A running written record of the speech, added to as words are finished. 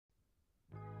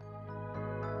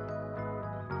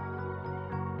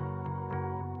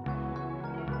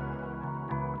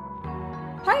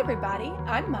everybody,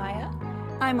 I'm Maya,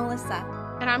 I'm Melissa.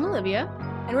 And I'm Olivia.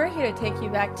 and we're here to take you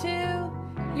back to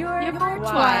your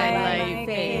Twilight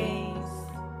phase.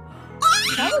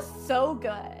 That was so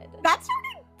good. That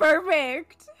sounded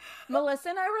perfect. Melissa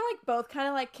and I were like both kind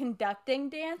of like conducting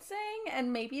dancing,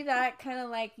 and maybe that kind of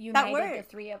like united the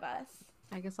worked. three of us.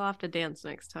 I guess I'll have to dance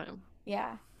next time.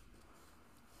 Yeah,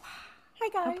 Hi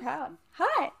I'm guys. proud.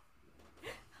 Hi.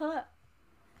 Hello.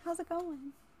 How's it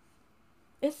going?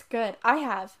 It's good. I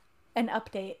have an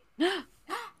update.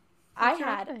 I your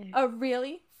had update? a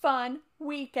really fun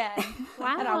weekend.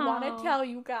 Wow. And I want to tell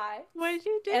you guys What did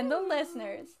you do? and the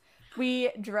listeners. We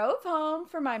drove home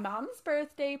for my mom's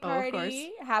birthday Oh, of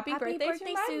party. Happy birthday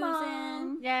to my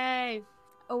mom. Yay.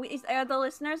 Oh, are the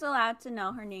listeners allowed to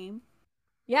know her name?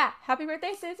 Yeah, happy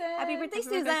birthday, Susan. Happy birthday,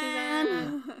 Happy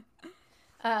birthday, Susan.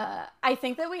 I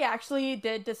think that we actually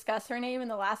did discuss her name in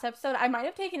the last episode. I might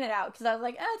have taken it out because I was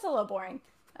like, it's a little boring.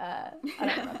 I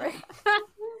don't remember.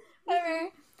 Whatever.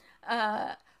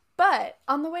 But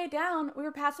on the way down, we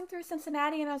were passing through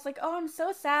Cincinnati, and I was like, oh, I'm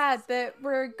so sad that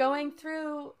we're going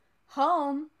through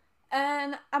home,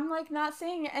 and I'm like not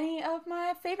seeing any of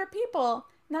my favorite people.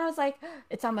 And then I was like,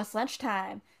 it's almost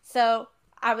lunchtime. So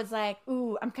I was like,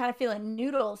 ooh, I'm kind of feeling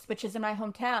Noodles, which is in my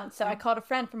hometown. So I called a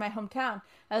friend from my hometown.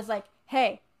 I was like,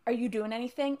 hey, are you doing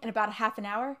anything in about a half an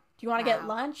hour? Do you want to get Wow.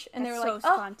 lunch? And That's they were like, so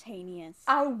oh, spontaneous.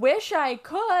 I wish I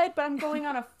could, but I'm going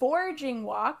on a foraging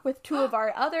walk with two of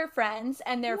our other friends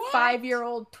and their What?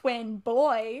 5-year-old twin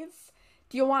boys.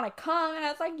 Do you want to come? And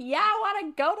I was like, yeah, I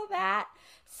want to go to that.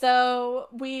 So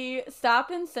we stopped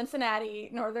in Cincinnati,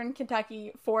 Northern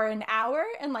Kentucky for an hour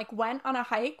and like went on a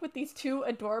hike with these two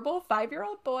adorable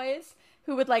 5-year-old boys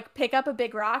who would like pick up a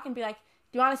big rock and be like,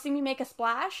 do you want to see me make a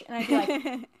splash? And I'd be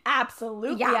like,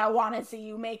 absolutely, Yeah. I want to see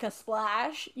you make a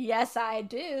splash. Yes, I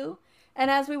do. And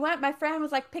as we went, my friend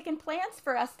was like picking plants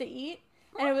for us to eat.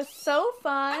 And it was so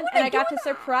fun. wanna And I got do to that.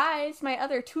 surprise my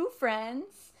other two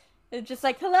friends. It was just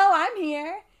like, hello, I'm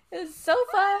here. It was so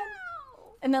fun.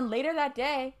 And then later that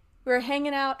day, we were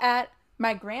hanging out at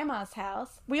my grandma's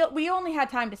house. We only had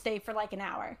time to stay for like an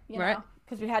hour, you know, Right.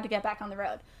 because we had to get back on the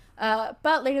road.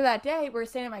 But later that day, we were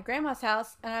staying at my grandma's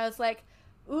house, and I was like,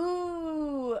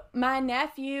 ooh, my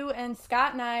nephew and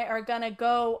Scott and I are gonna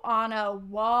go on a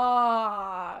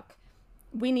walk.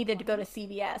 We needed to go to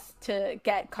CVS to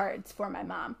get cards for my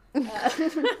mom.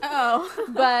 Oh.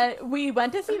 But we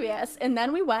went to CVS, and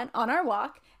then we went on our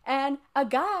walk, and a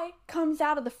guy comes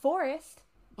out of the forest.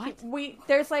 What?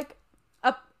 There's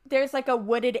like a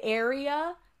wooded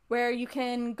area where you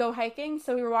can go hiking.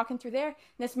 So we were walking through there, and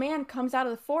this man comes out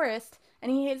of the forest,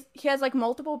 and he has like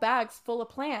multiple bags full of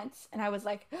plants. And I was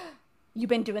like, you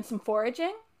been doing some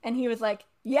foraging? And he was like,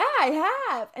 yeah, I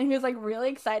have. And he was like really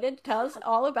excited to tell us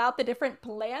all about the different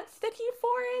plants that he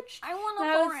foraged. I want And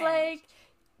to I was like,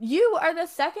 you are the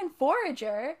second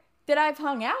forager that I've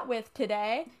hung out with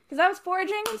today, because I was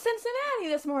foraging in Cincinnati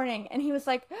this morning. And he was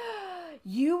like,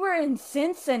 you were in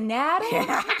Cincinnati?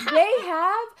 They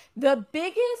have the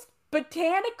biggest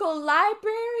botanical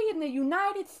library in the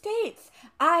United States.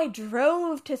 I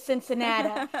drove to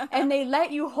Cincinnati, and they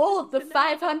let you hold the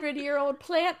 500-year-old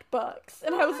plant books.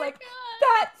 And I was like,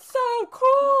 that's so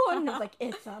cool. And he was like,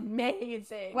 it's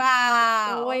amazing.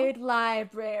 wow. Boyd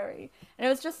Library. And it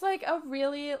was just like a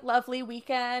really lovely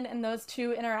weekend, and those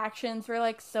two interactions were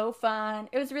like so fun.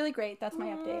 It was really great. That's my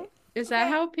update. Is that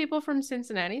how people from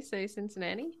Cincinnati say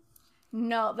Cincinnati?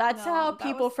 No, that's No, how that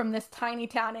people was- from this tiny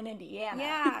town in Indiana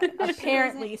Yeah.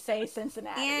 apparently say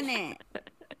Cincinnati. In it.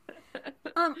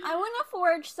 I want to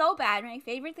forage so bad. My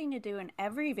favorite thing to do in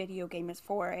every video game is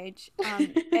forage.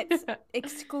 It's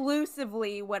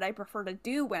exclusively what I prefer to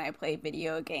do when I play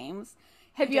video games.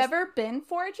 Have you just- ever been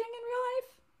foraging in real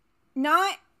life?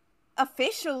 Not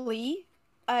officially.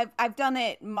 I've done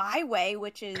it my way,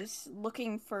 which is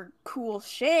looking for cool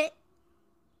shit,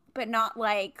 but not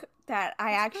like that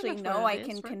I That's actually pretty much know what I it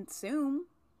can is, right? consume.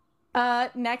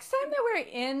 Next time that we're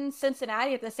in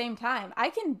Cincinnati at the same time, I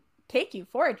can take you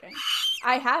foraging.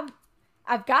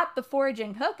 I've got the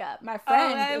foraging hookup. My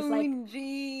friend is like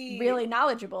OMG. really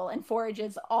knowledgeable and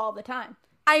forages all the time.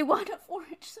 I want to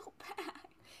forage so bad.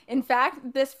 In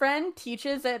fact, this friend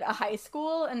teaches at a high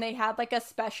school, and they had like a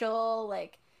special,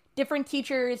 like, different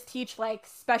teachers teach like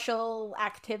special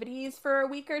activities for a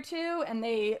week or two, and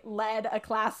they led a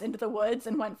class into the woods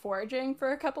and went foraging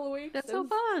for a couple of weeks. That's It so was-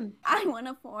 fun. I want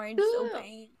to forage so Cool.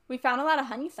 bad. We found a lot of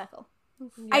honeysuckle.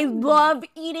 I love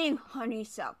eating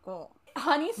honeysuckle.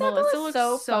 Honeysuckle Melissa is looks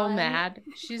so so fun. mad.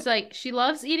 She's like, she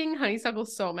loves eating honeysuckle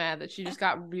so mad that she just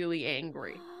got really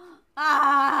angry.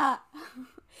 Ah!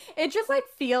 It just like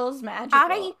feels magical.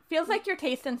 I- Feels like you're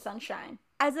tasting sunshine.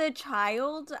 as a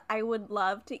child, I would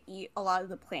love to eat a lot of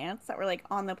the plants that were like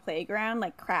on the playground,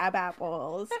 like crab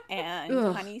apples and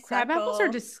Ugh, honeysuckle. crab apples are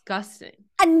disgusting.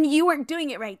 And you weren't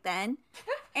doing it right then.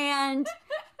 And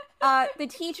the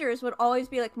teachers would always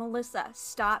be like, Melissa,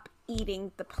 stop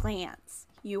eating the plants.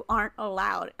 You aren't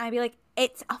allowed. And I'd be like,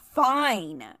 it's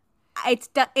fine.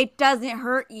 It doesn't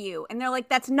hurt you. And they're like,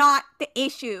 that's not the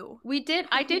issue.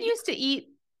 I did used to eat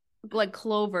like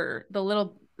clover, the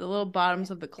little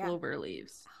bottoms of the clover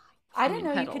leaves. I didn't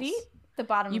know you could eat the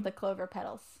bottom of the clover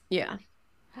petals. Yeah.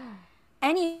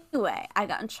 Anyway, I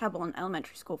got in trouble in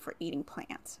elementary school for eating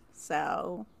plants.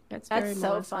 So that's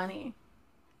so funny.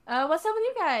 What's up with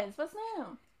you guys? What's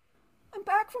new? I'm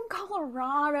back from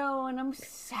Colorado and I'm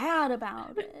sad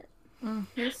about it.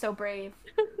 You're so brave.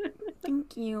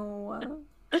 Thank you.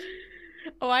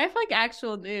 Oh, I have like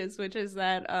actual news, which is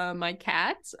that my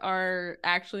cats are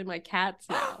actually my cats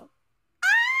now.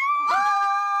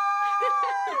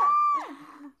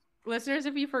 Listeners,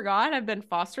 if you forgot, I've been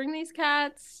fostering these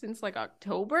cats since like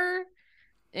October,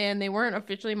 and they weren't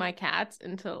officially my cats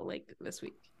until like this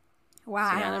week. Wow.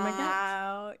 So now they're my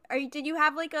cats. Did you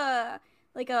have like a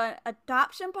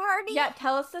adoption party? Yeah,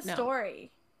 tell us the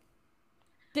story.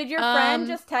 Did your friend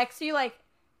just text you like,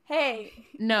 hey,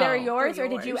 no, they're yours, or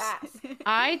did you ask?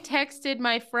 I texted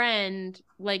my friend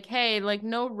like, hey, like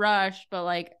no rush, but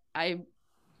like I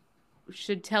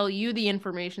should tell you the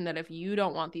information that if you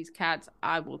don't want these cats,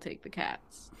 I will take the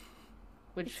cats.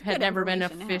 Which had never been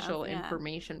official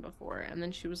information before. And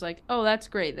then she was like, oh, that's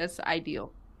great. That's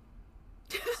ideal.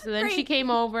 So then she came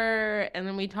over and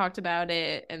then we talked about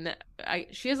it. And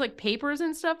she has like papers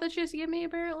and stuff that she has to give me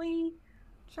apparently.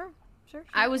 Sure.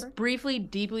 I was briefly,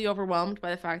 deeply overwhelmed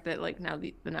by the fact that like now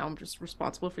I'm just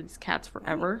responsible for these cats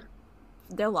forever.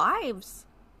 Their lives.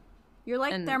 You're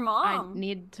like their mom. I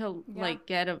need to like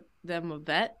get them a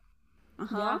vet.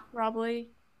 Yeah, probably.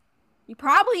 You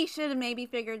probably should have maybe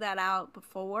figured that out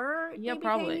before they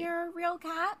probably became your real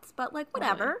cats, but like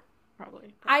whatever.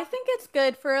 Probably. I think it's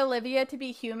good for Olivia to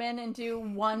be human and do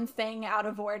one thing out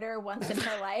of order once in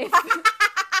her life.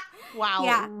 Wow.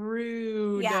 Yeah.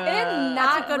 Rude. Yeah. It is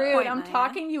not good rude. point, I'm Maya.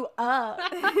 talking you up.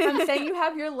 I'm saying you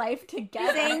have your life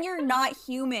together. Saying you're not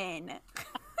human.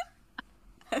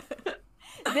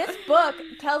 This book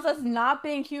tells us not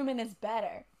being human is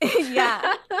better.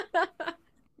 Yeah.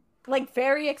 Like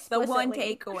very The explicitly. one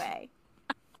takeaway.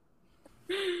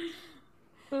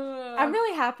 I'm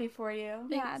really happy for you.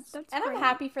 Yeah, that's and great. I'm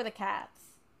happy for the cats.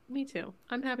 Me too.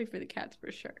 I'm happy for the cats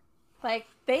for sure. Like,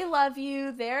 they love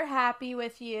you. They're happy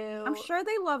with you. I'm sure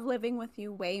they love living with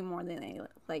you way more than they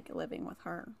like living with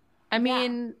her. I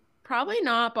mean, probably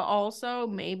not, but also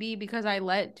maybe because I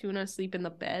let Tuna sleep in the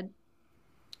bed.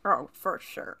 Oh, for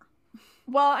sure.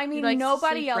 Well, I mean, likes to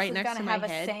nobody sleep else right is next going to to my have a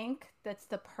head. sink that's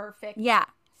the perfect Yeah.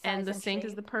 And the size sink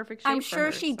is shape. the perfect shape I'm for sure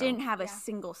her, she so. didn't have a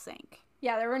single sink.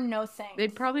 Yeah, there were no sinks. They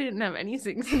probably didn't have any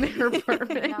sinks and they were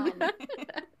perfect. None.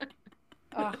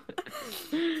 Ugh.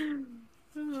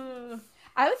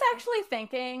 I was actually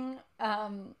thinking,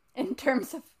 in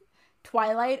terms of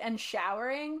Twilight and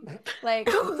showering, like,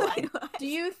 do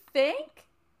you think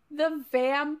the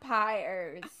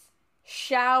vampires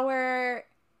shower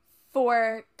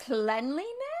for cleanliness?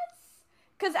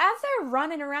 Because as they're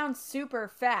running around super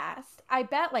fast, I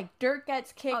bet, like, dirt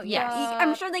gets kicked up.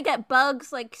 I'm sure they get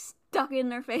bugs, like, stuck in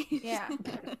their face. Yeah.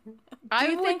 Do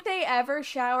you think they ever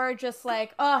shower just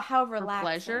like, oh, how relaxing?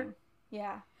 pleasure?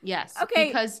 Yeah. Yes. Okay.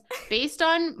 Because based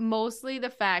on mostly the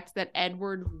fact that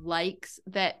Edward likes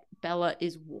that Bella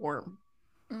is warm.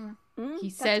 He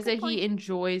says that he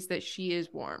enjoys that she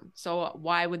is warm. So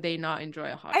why would they not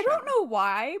enjoy a hot shower? I don't know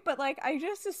why, but, like, I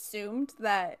just assumed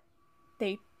that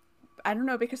I don't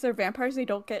know, because they're vampires, they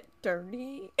don't get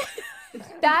dirty.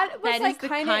 That was That like is the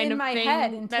kind of in my thing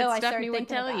head until I Stephanie started would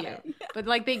thinking tell about you. it. But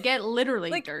like they get literally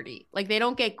Like- dirty. Like they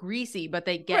don't get greasy, but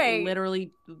they get Right.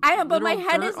 literally. I know, but my literal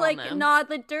head dirt is on like, them. nah,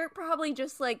 the dirt probably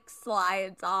just, like,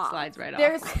 slides off. Slides right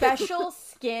Their off. special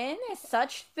skin is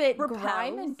such that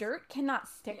grime Repels. and dirt cannot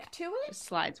stick to it. Just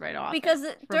slides right off. Because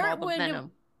it, dirt from all the would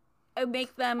venom.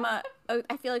 make them,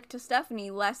 I feel like, to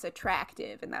Stephanie, less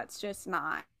attractive, and that's just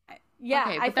not. Yeah,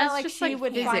 Okay, I but felt that's like just, she like,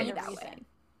 would find a physics. reason.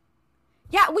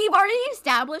 Yeah, we've already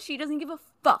established she doesn't give a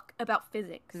fuck about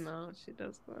physics. No, she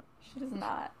does not. She does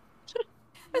not.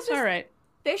 It's all right.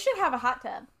 They should have a hot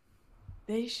tub.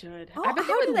 They should. Oh, I bet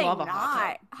how they do would they love a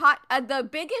not? hot tub. The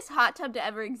biggest hot tub to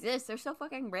ever exist. They're so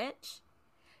fucking rich.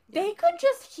 They could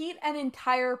just heat an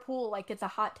entire pool like it's a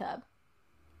hot tub.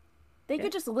 They Yeah,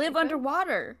 could just live they could.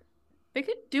 underwater. They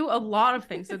could do a lot of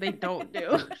things that they don't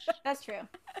do. That's true.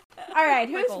 All right,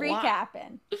 who's Like a lot.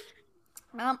 recapping?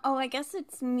 I guess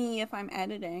it's me if I'm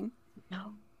editing.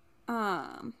 No.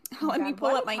 Let me God, pull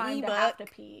what up a my time to have ebook.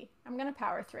 to pee. I'm gonna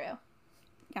power through.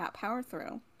 Yeah, power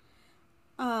through.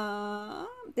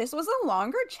 This was a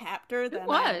longer chapter than I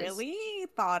was. really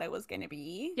thought it was gonna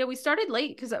be. Yeah, we started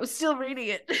late because I was still reading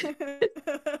it.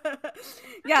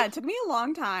 Yeah, it took me a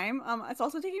long time. It's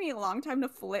also taking me a long time to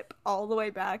flip all the way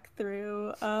back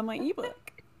through my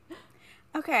ebook.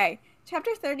 Okay,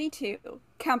 chapter 32,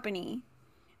 Company.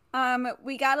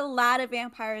 We got a lot of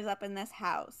vampires up in this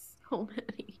house. So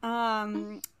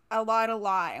many. A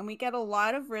lot, and we get a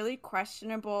lot of really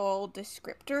questionable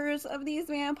descriptors of these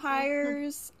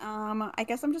vampires. I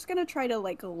guess I'm just gonna try to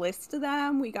like list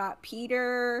them. We got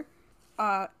Peter,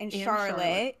 and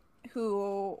Charlotte,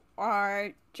 who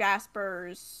are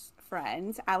Jasper's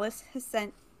friends. Alice has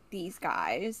sent these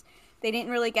guys. They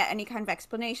didn't really get any kind of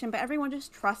explanation, but everyone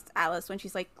just trusts Alice when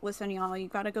she's like, listen, y'all, you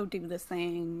gotta go do this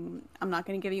thing. I'm not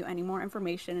gonna give you any more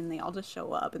information. And they all just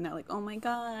show up and they're like, oh my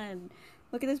god,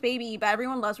 look at this baby. But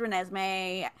everyone loves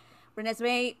Renesmee.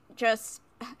 Renesmee just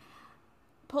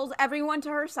pulls everyone to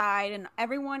her side and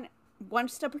everyone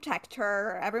wants to protect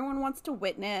her. Everyone wants to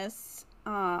witness.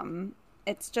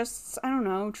 It's just, I don't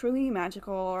know, truly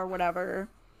magical or whatever.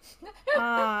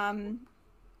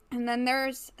 And then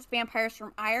there's vampires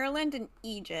from Ireland and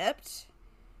Egypt.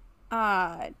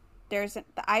 There's the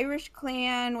Irish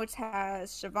clan, which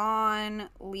has Siobhan,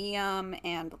 Liam,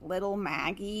 and Little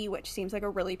Maggie, which seems like a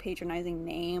really patronizing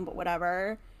name, but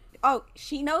whatever. Oh,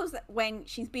 she knows that when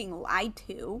she's being lied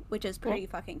to, which is pretty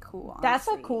fucking cool, honestly. That's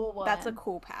a cool one. That's a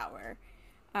cool power.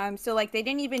 So, like, they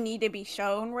didn't even need to be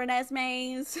shown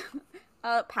Renesmee's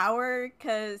power,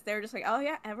 because they're just like, oh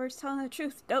yeah, Ever's telling the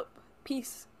truth. Dope.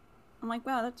 Peace. I'm like,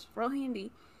 wow, that's real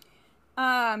handy.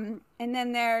 And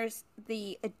then there's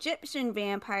the Egyptian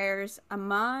vampires,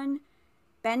 Amun,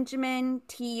 Benjamin,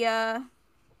 Tia,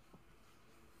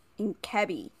 and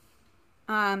Kebi.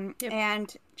 Yep.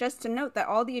 And just to note that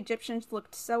all the Egyptians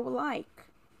looked so alike.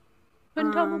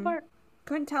 Couldn't tell them apart.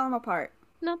 Couldn't tell them apart.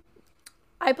 No.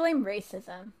 I blame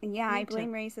racism. Yeah, Me I too.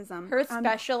 blame racism. Her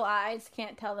special eyes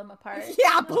can't tell them apart.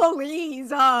 Yeah, please.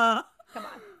 Come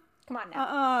on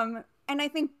now. And I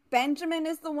think Benjamin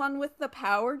is the one with the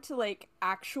power to, like,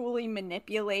 actually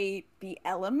manipulate the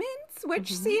elements,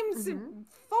 which seems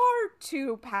far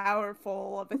too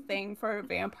powerful of a thing for a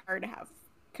vampire to have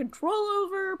control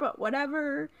over, but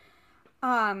whatever.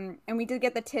 And we did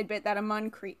get the tidbit that Amun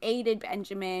created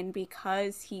Benjamin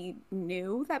because he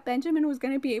knew that Benjamin was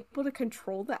going to be able to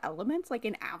control the elements, like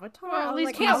in Avatar. Well, at least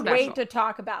like, he's Can't special. wait to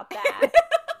talk about that.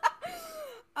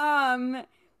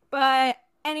 But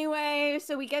anyway,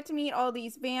 so we get to meet all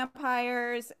these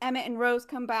vampires. Emmett and Rose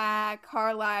come back.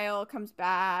 Carlisle comes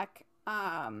back.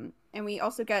 And we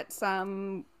also get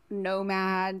some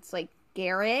nomads, like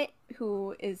Garrett,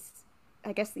 who is,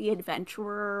 I guess, the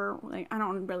adventurer. Like, I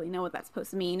don't really know what that's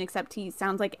supposed to mean, except he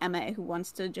sounds like Emmett, who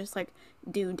wants to just, like,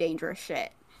 do dangerous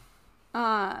shit.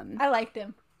 I liked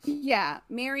him. Yeah,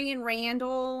 Mary and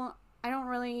Randall, I don't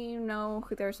really know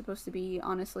who they're supposed to be,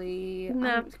 honestly. No.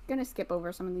 I'm gonna skip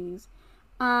over some of these.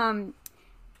 And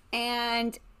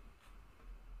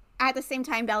at the same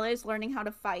time, Bella is learning how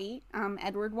to fight.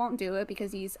 Edward won't do it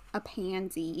because he's a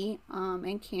pansy,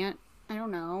 and can't, I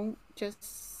don't know,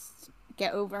 just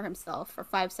get over himself for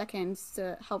 5 seconds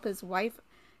to help his wife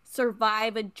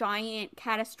survive a giant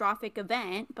catastrophic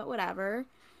event, but whatever.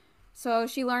 So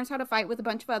she learns how to fight with a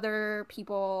bunch of other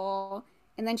people,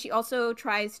 and then she also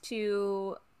tries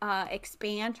to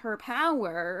expand her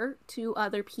power to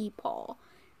other people.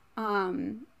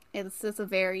 It's just a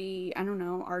very, I don't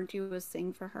know, arduous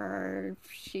thing for her.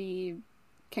 She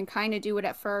can kind of do it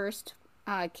at first.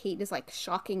 Kate is like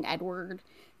shocking Edward,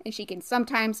 and she can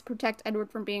sometimes protect Edward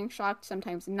from being shocked,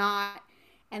 sometimes not.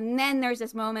 And then there's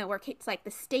this moment where Kate's like,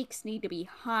 the stakes need to be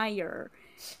higher.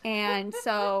 And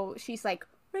so she's like,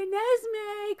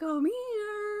 Renesmee, come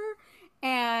here.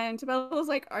 And Bella's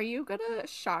like, are you gonna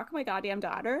shock my goddamn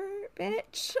daughter,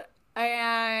 bitch?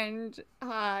 And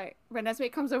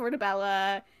Renesmee comes over to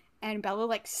Bella, and Bella,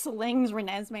 like, slings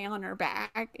Renesmee on her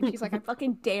back. And she's like, I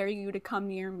fucking dare you to come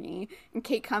near me. And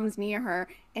Kate comes near her,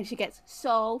 and she gets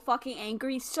so fucking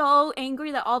angry, so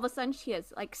angry that all of a sudden she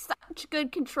has, like, such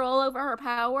good control over her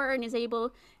power and is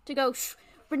able to go, shh,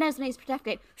 Renesmee's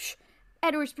protected. Shh,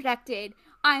 Edward's protected.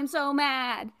 I'm so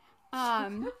mad.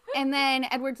 And then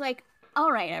Edward's like,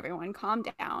 all right, everyone, calm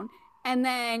down. And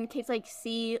then Kate's like,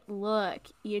 see, look,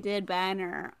 you did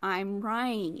better. I'm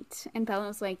right. And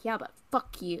Bella's like, yeah, but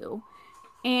fuck you.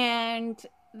 And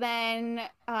then,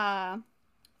 well,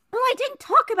 I didn't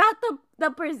talk about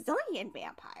the Brazilian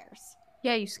vampires.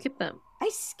 Yeah, you skipped them. I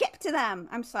skipped to them.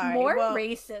 I'm sorry. More Well,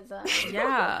 racism.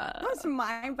 Yeah. that's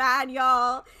my bad,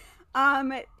 y'all.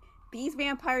 these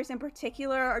vampires in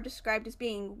particular are described as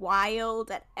being wild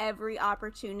at every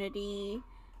opportunity.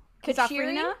 Kateri?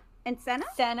 Zafrina and Senna?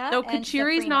 Senna. No, and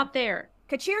Kachiri's Zafrina. not there.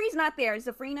 Kachiri's not there.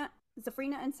 Zafrina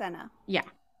and Senna. Yeah.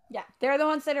 Yeah, they're the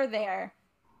ones that are there.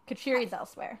 Katiri's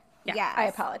elsewhere. Yeah. Yes. I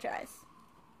apologize.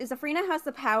 Zafrina has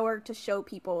the power to show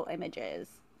people images,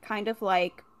 kind of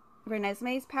like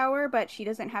Renesmee's power, but she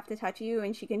doesn't have to touch you,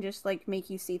 and she can just like make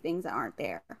you see things that aren't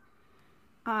there.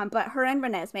 But her and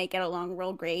Renesmee get along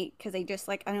real great because they just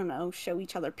like, I don't know, show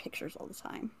each other pictures all the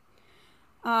time.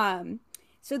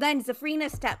 So then Zafrina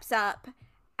steps up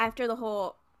after the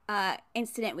whole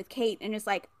incident with Kate and is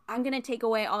like, I'm going to take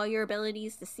away all your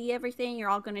abilities to see everything. You're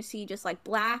all going to see just like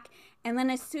black. And then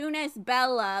as soon as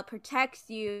Bella protects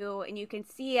you and you can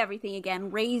see everything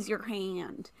again, raise your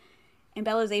hand. And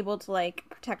Bella's able to like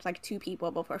protect like 2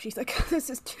 people before she's like, this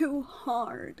is too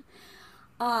hard.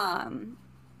 I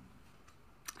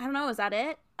don't know, is that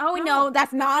it? Oh no,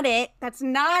 that's not it. That's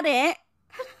not it.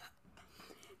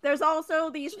 There's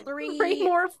also these 3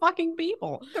 more fucking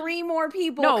people. 3 more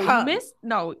people. No, come. you missed.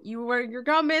 No, you're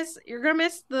gonna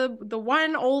miss the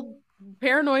one old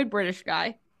paranoid British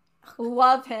guy.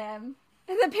 Love him.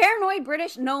 The paranoid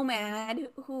British nomad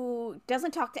who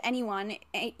doesn't talk to anyone,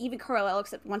 even Carlisle,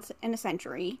 except once in a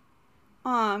century.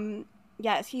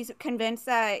 Yes, he's convinced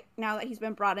that now that he's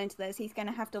been brought into this, he's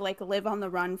gonna have to like live on the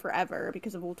run forever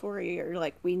because of Volturi, or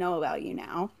like, we know about you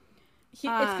now. It's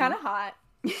kind of hot.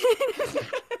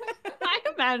 I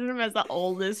imagine him as the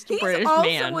oldest He's British also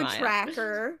man. a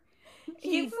tracker.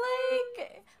 He's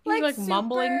He's like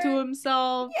mumbling to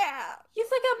himself. Yeah. He's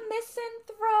like a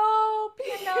misanthrope,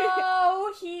 you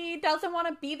know. He doesn't want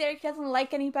to be there. He doesn't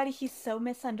like anybody. He's so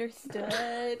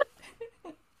misunderstood.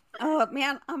 Oh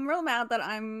man, I'm real mad that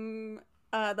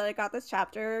that I got this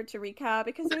chapter to recap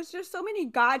because there's just so many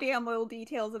goddamn little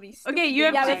details of these. Okay, you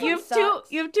have Yeah, you have two.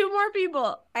 You have 2 more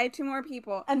people. I had 2 more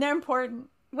people. And they're important.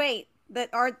 Wait, that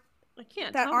I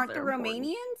can't. aren't tell if the they're important.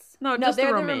 Romanians? No, No, just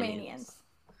they're the the Romanians. Romanians.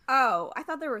 Oh, I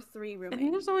thought there were 3 Romanians. I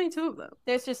think there's only 2 of them.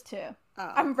 There's just 2.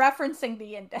 Oh. I'm referencing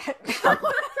the index.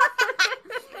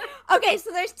 Okay,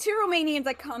 so there's 2 Romanians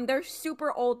that come. They're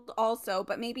super old also,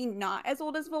 but maybe not as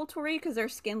old as Volturi because their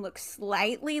skin looks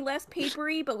slightly less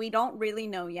papery, but we don't really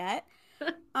know yet.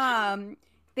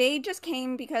 They just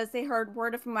came because they heard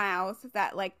word of mouth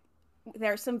that like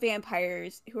there's some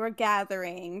vampires who are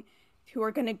gathering who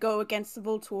are going to go against the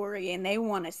Volturi, and they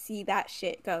want to see that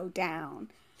shit go down.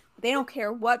 They don't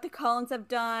care what the Cullens have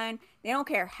done. They don't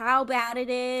care how bad it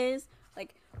is.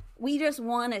 Like, we just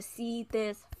want to see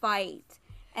this fight.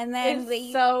 And then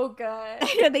It's so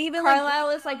good. they even Carlisle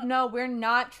is like, no, we're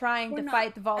not trying to not.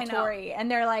 fight the I know. Volturi. And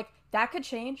they're like, that could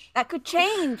change. that could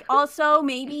change. Also,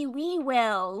 maybe we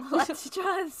will. Let's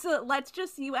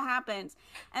just see what happens.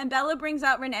 And Bella brings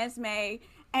out Renesmee,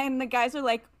 and the guys are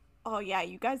like, oh yeah,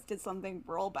 you guys did something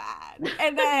real bad.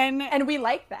 And then And we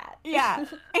like that. yeah.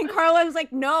 And Carla was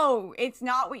like, no, it's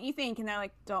not what you think. And they're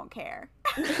like, don't care.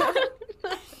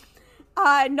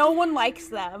 No one likes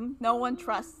them. No one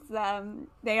trusts them.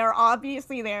 They are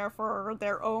obviously there for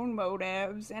their own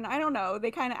motives. And I don't know,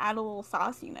 they kind of add a little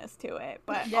sauciness to it.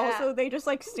 But Yeah. also they just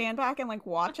like stand back and like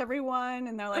watch everyone.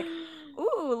 And they're like,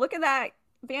 ooh, look at that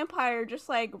vampire just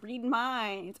like read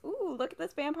minds. Ooh, look at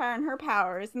this vampire and her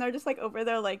powers. And they're just like over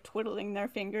there like twiddling their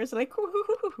fingers like,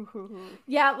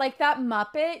 Yeah, like that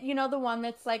Muppet, you know, the one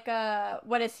that's like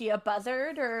what is he, a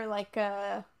buzzard or like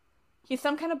he's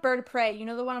some kind of bird of prey. You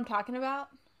know the one I'm talking about?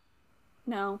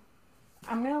 No.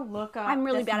 I'm gonna look up. I'm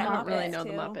really this bad at I don't Muppet. really know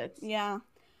the too. Muppets. Yeah.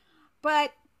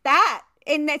 But that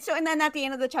and then at the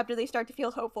end of the chapter they start to feel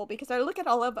hopeful because they look at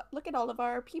all of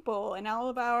our people and all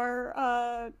of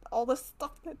our all the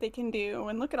stuff that they can do,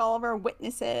 and look at all of our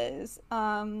witnesses.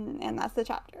 And that's the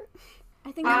chapter.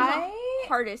 I think that was the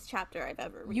hardest chapter I've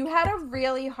ever read. You had a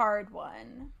really hard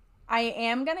one. I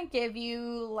am gonna give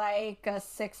you like a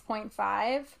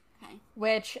 6.5, Okay.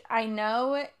 which I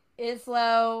know is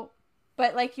low,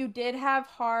 but like you had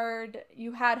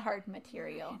hard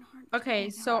material. Okay,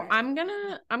 so I'm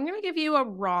gonna give you a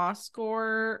raw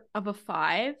score of a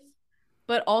 5,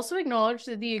 but also acknowledge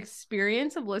that the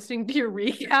experience of listening to your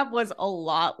recap was a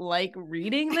lot like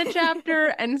reading the chapter,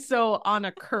 and so on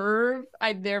a curve,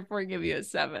 I therefore give you a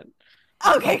 7.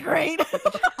 Okay, great.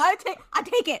 I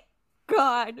take it.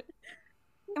 God.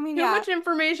 I mean, Too yeah. much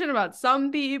information about some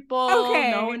people,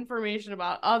 Okay. no information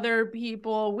about other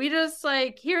people. We just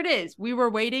like, here it is. We were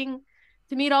waiting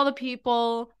to meet all the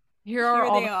people. Here are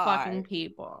all they the are. fucking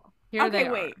people. Here they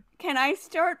are. Wait. Can I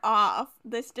start off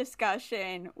this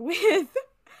discussion with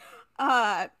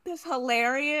this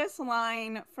hilarious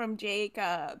line from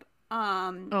Jacob?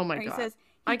 Oh my where he God. says,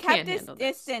 I kept can't his handle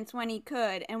this. distance when he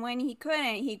could, and when he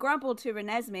couldn't, he grumbled to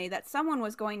Renesmee that someone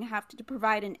was going to have to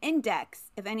provide an index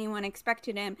if anyone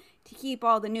expected him to keep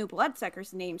all the new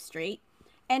bloodsuckers' names straight.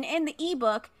 And in the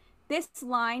ebook, this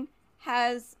line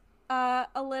has a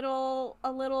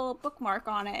little bookmark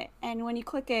on it, and when you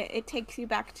click it, it takes you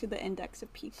back to the index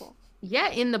of people. Yeah,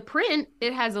 in the print,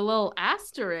 it has a little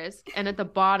asterisk, and at the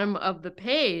bottom of the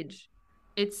page,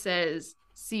 it says,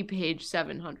 see page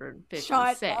 756.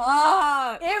 Shut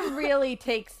up! It really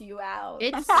takes you out.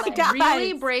 It Like,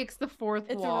 really guys, breaks the fourth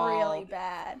It's wall. really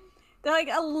bad. They're like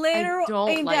a literal don't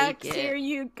index. like it. Here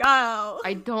you go.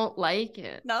 I don't like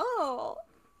it. No.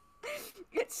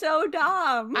 It's so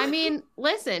dumb. I mean,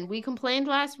 listen, we complained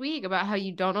last week about how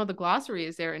you don't know the glossary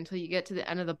is there until you get to the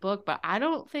end of the book, but I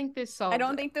don't think this solves I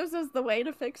don't it. think this is the way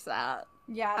to fix that.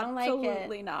 Yeah, I don't like it.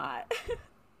 Absolutely not.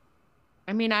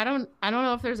 I mean, I don't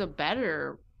know if there's a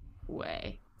better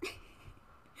way.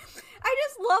 I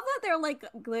just love that they're like,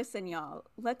 listen, y'all,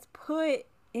 let's put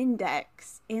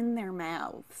index in their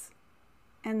mouths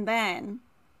and then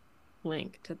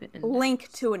Link to the index.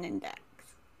 link to an index.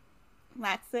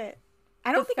 That's it.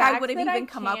 I don't The think I fact would have that I even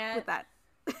come up can't- with that.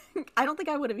 I don't think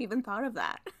I would have even thought of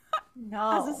that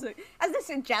No, as a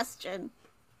suggestion.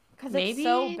 because Maybe- it's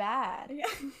so bad.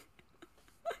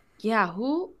 Yeah,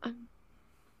 who?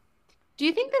 Do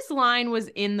you think this line was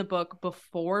in the book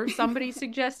before somebody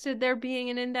suggested there being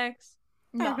an index?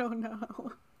 I No, don't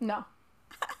know. no,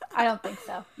 I don't think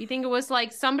so. You think it was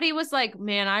like somebody was like,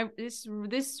 "Man, this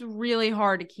is really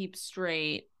hard to keep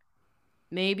straight.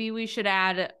 Maybe we should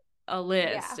add a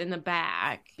list Yeah. in the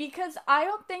back." Because I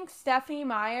don't think Stephanie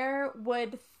Meyer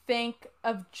would think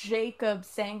of Jacob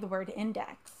saying the word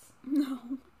index. No.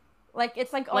 Like,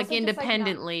 it's like also Like just, not-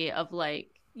 independently of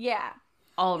like yeah.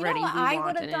 already what we I want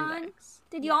would've an done? index.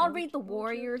 Did Yeah, y'all what read the would you have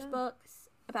Warriors done? books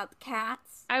about the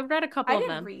cats? I read a couple I of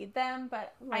didn't them. read them,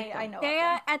 but Like I them. know. of They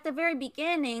them. at the very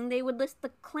beginning they would list the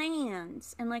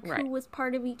clans and like Right. who was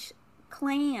part of each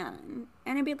clan,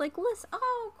 and it'd be like, list,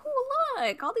 oh cool,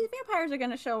 look, all these vampires are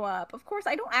gonna show up. Of course,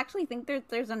 I don't actually think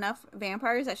there's enough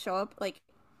vampires that show up. Like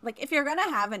if you're gonna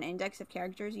have an index of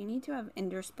characters, you need to have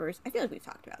interspersed. I feel like we've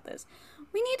talked about this.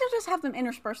 We need to just have them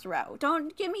interspersed throughout.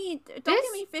 Don't give me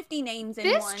 50 names in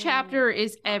This one. chapter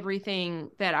is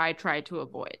everything that I try to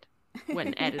avoid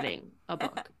when editing a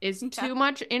book. Is Yeah. too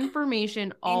much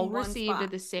information all one received spot.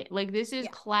 at the same. Like this is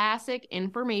Yeah. classic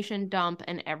information dump,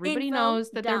 and everybody Info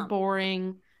knows that they're dump.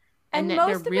 boring And and that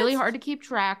they're most of really it's- hard to keep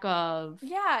track of.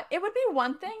 Yeah, it would be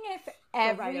one thing if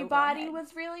right over everybody our head.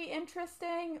 was really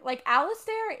interesting. Like,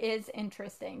 Alistair is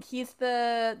interesting. He's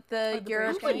the the I would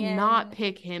European. not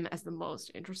pick him as the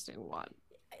most interesting one.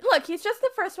 Look, he's just the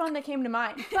first one that came to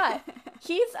mind. But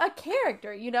he's a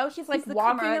character, you know? He's like He's the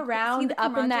walking is he around the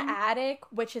up in the curmudgeon? attic,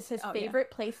 which is his Oh, yeah. favorite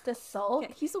place to sulk.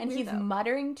 Yeah, he's a and he's weirdo.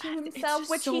 muttering to It's himself,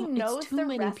 just which so- he it's knows too the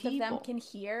many rest of them people. can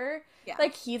hear. Yeah.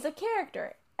 Like, he's a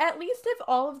character. At least if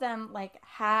all of them, like,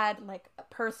 had, like, a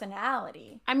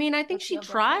personality. I mean, I think Let's she feel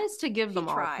different. tries to give them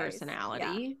all tries,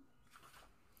 personality.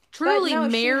 Truly, no,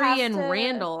 she Mary has and to-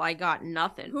 Randall, I got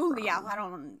nothing. Who? from. Yeah, I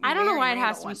don't know why it Mary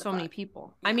has Randall, to be what so the many fuck?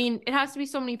 people. Yeah. I mean, it has to be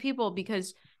so many people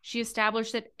because she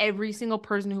established that every single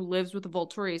person who lives with the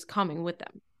Volturi is coming with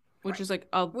them, which Right. is like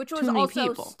Which too was many also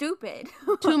people. stupid.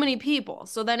 Too many people.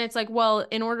 So then it's like, well,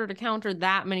 in order to counter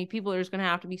that many people, there's going to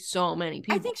have to be so many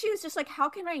people. I think she was just like, how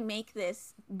can I make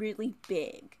this really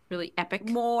big? really epic.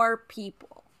 More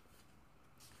people.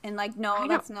 And like, no, I don't-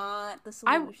 that's not the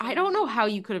I solution. I don't know how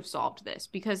you could have solved this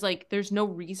because like there's no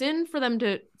reason for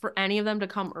any of them to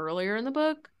come earlier in the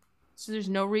book. So there's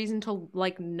no reason to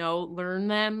like learn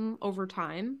them over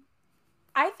time.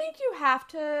 I think you have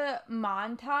to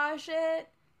montage it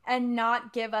and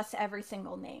not give us every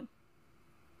single name.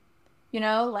 You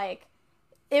know, like,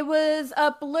 it was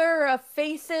a blur of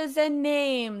faces and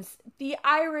names. The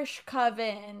Irish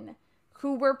coven,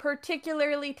 who were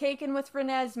particularly taken with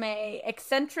Renesmee.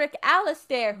 Eccentric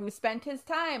Alistair, who spent his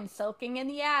time sulking in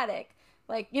the attic.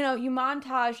 Like, you know, you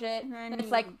montage it, And then and it's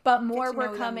you like, but more to know were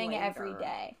them coming every later.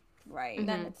 day. Right. And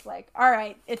then Mhm. it's like, all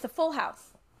right, it's a full house.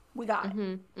 We got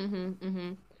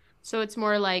it. So it's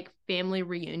more like family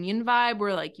reunion vibe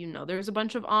where like there's a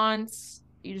bunch of aunts.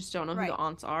 You just don't know who Right. the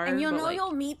aunts are. And you'll but, know like,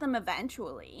 you'll meet them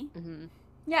eventually. mhm.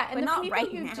 Yeah, But and the not people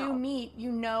right you now. do meet,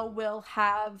 you know, will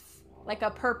have like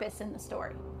a purpose in the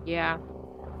story. Yeah.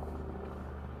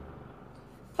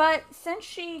 But since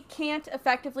she can't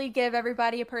effectively give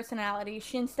everybody a personality,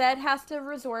 she instead has to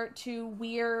resort to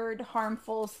weird,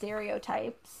 harmful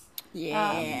stereotypes.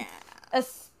 Yeah.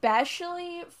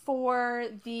 Especially for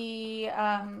the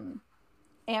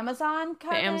Amazon The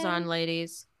coven. Amazon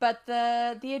ladies. But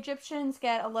the Egyptians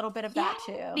get a little bit of that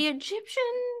too. The Egyptian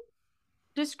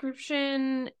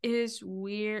description is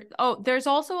weird. Oh, there's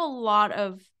also a lot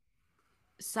of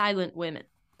silent women.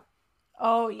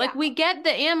 Oh, yeah. Like, we get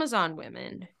the Amazon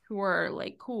women who are,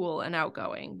 like, cool and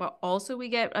outgoing, but also we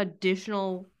get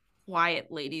additional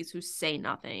quiet ladies who say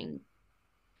nothing.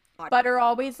 But are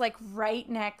always, like, right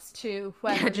next to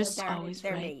whoever. Yeah, just their- always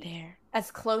their right mate. there. As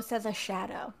close as a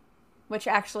shadow. Which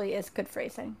actually is good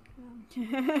phrasing.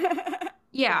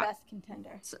 Yeah. The best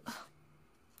contender.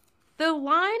 The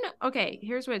line, okay,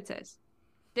 here's what it says.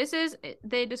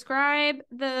 They describe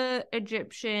the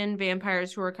Egyptian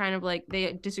vampires who are kind of like,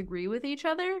 they disagree with each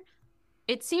other.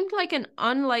 It seemed like an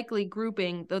unlikely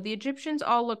grouping, though the Egyptians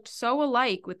all looked so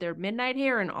alike with their midnight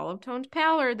hair and olive-toned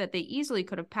pallor that they easily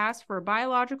could have passed for a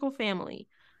biological family.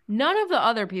 None of the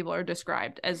other people are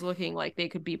described as looking like they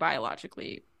could be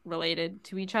biologically related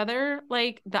to each other.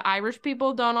 Like, the Irish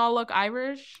people don't all look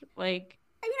Irish. Like,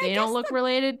 I mean, they don't look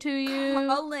related to you.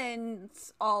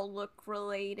 Cullens all look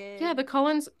related. Yeah, the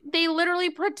Cullens, they literally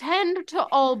pretend to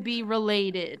all be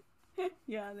related.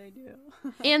 Yeah, they do.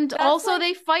 And That's also like-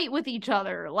 they fight with each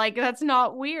other. Like, that's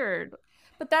not weird.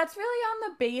 But that's really on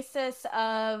the basis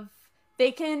of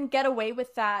they can get away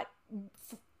with that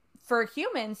for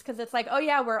humans because it's like, oh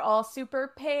yeah, we're all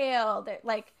super pale. They're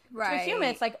like, to a human,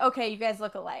 it's like, okay, you guys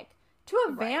look alike. To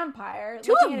a Right. vampire,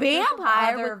 To looking a at group of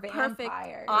vampire other with perfect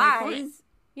vampires, eyes.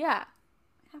 yeah,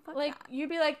 How about like that? you'd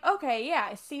be like, okay, yeah,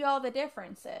 I see all the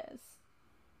differences.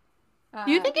 Do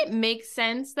you think it makes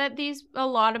sense that a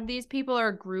lot of these people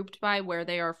are grouped by where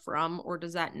they are from, or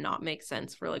does that not make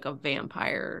sense for like a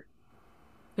vampire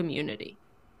community?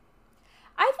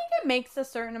 I think it makes a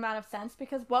certain amount of sense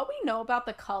because what we know about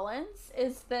the Cullens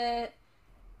is that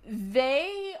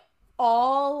they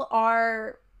all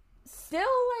are still,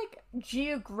 like,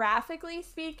 geographically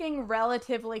speaking,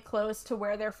 relatively close to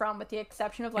where they're from, with the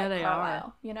exception of, like, they Carlisle.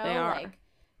 are. You know, They are. like,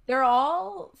 they're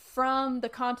all from the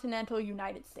continental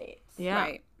United States. Yeah.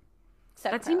 Right.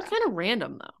 Except That seems Carlisle. kind of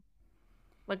random though.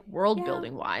 Like, world Yeah.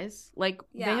 building wise. Like,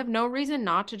 Yeah. they have no reason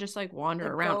not to just like wander They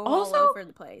around. go all Also, over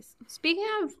the place. speaking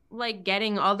of like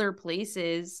getting other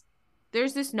places,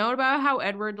 there's this note about how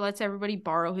Edward lets everybody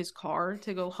borrow his car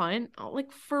to go hunt. Oh,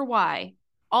 like, for why?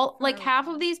 Like, For half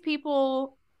why? of these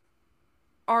people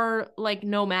are like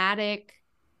nomadic.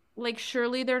 Like,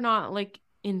 surely they're not like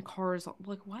in cars.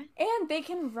 Like, what? And they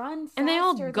can run faster And they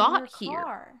all than got your here.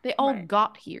 car. They all Right.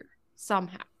 got here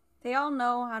somehow. They all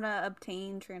know how to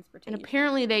obtain transportation. And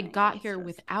apparently they Like, got it's here just-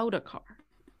 without a car.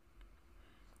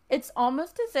 It's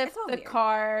almost as if It's all the weird.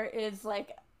 car is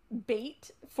like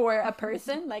bait for a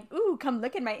person. Like, ooh, come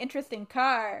look at my interesting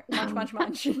car. Munch, munch,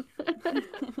 munch.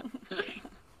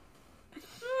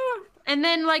 And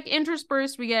then, like,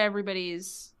 interspersed, we get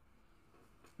everybody's,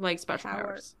 like, special Power.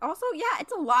 powers. Also, yeah,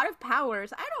 it's a lot of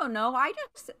powers. I don't know. I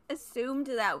just assumed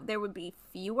that there would be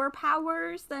fewer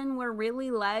powers than we're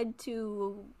really led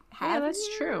to have. Yeah,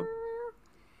 that's true. here.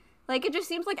 Like, it just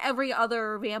seems like every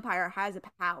other vampire has a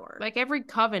power. Like, every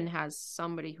coven has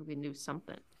somebody who can do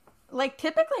something. Like,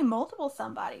 typically multiple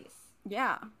somebodies.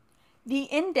 yeah. The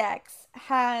Index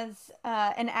has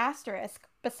an asterisk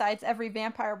besides every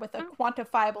vampire with a Oh.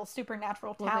 quantifiable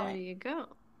supernatural Well, talent. there you go.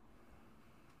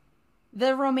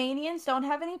 The Romanians don't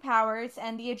have any powers,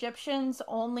 and the Egyptians,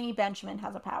 only Benjamin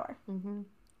has a power. Mm-hmm.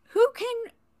 Who can?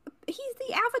 He's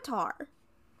the Avatar.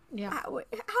 Yeah.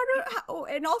 How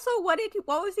and also what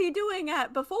was he doing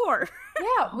at before?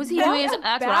 Yeah, What was he doing what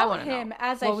that's what I about want to know. him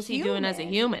as a What was he doing as a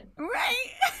human?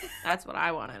 Right. That's what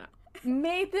I want to know.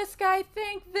 Made this guy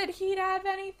think that he'd have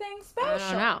anything I special.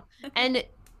 don't know. And,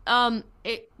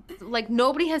 it, like,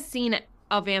 nobody has seen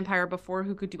a vampire before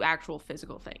who could do actual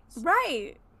physical things.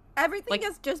 Right. Everything Like,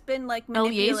 has just been like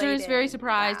Eliezer is very manipulated.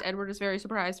 surprised. Yeah. Edward is very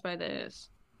surprised by this.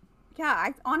 Yeah,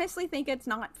 I honestly think it's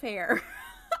not fair.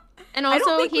 And I don't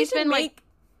also, think we he's should been, like, make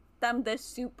them this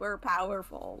super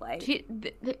powerful. Like,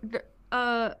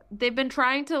 they've been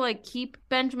trying to like keep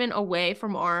Benjamin away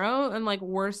from Aro, and like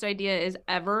worst idea is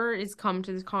ever is come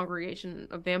to this congregation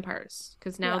of vampires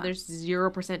because now Yeah. there's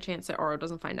 0% chance that Aro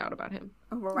doesn't find out about him.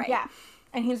 right? Yeah,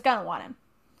 and he's gonna want him.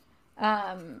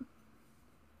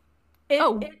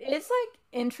 Oh. It is like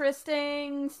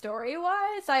interesting story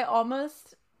wise. I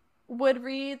almost would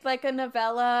read like a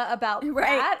novella about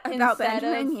Right, that about instead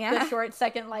Benjamin, of yeah. the short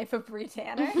second life of Brie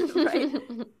Tanner. Right.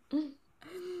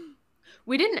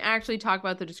 We didn't actually talk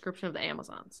about the description of the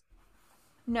Amazons.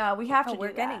 No, we have to Oh, do we're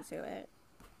that. getting to it.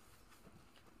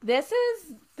 This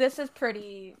is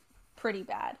pretty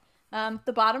bad.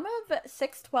 The bottom of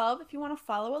 612, if you want to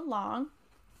follow along.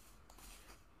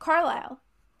 Carlisle,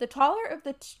 the taller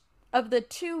of the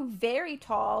two very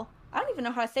tall. I don't even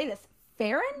know how to say this.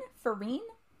 Farine?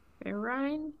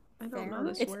 Farine? I don't know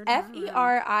this It's word.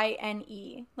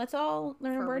 Ferine. Let's all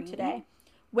learn a word today.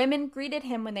 Women greeted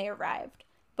him when they arrived.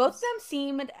 Both of them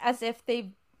seemed as if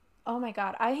they... Oh my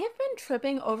god, I have been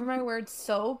tripping over my words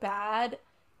so bad,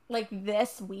 like,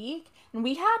 this week. And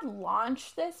we had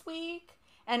launch this week,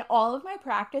 and all of my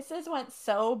practices went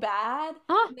so bad.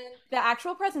 Huh. And then the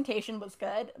actual presentation was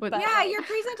good. But- But Yeah, like, your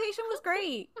presentation was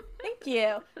great. thank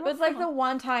you. It was like the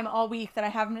one time all week that I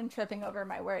haven't been tripping over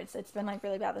my words. It's been like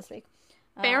really bad this week.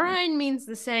 Ferine means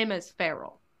the same as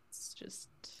feral. It's just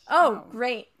Oh,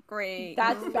 great. Great.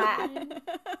 That's bad.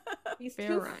 These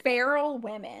two Ferine. feral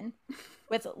women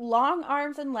with long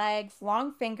arms and legs,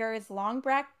 long fingers, long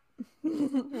black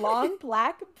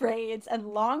braids, and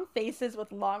long faces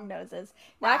with long noses.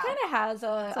 That Wow. kind of has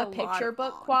That's a a lot picture of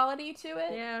book long. quality to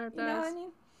it. Yeah, it You know what I does.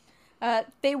 mean?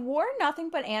 They wore nothing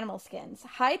but animal skins,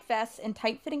 hide vests, and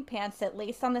tight-fitting pants that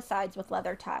laced on the sides with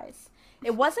leather ties.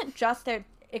 It wasn't just their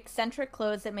eccentric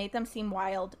clothes that made them seem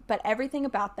wild, but everything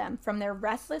about them, from their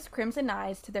restless crimson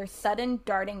eyes to their sudden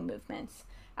darting movements.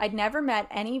 I'd never met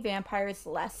any vampires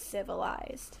less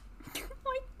civilized.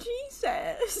 Like,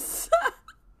 Jesus.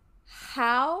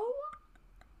 How?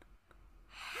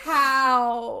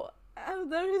 Oh,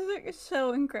 that is like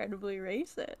so incredibly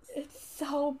racist. It's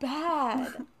so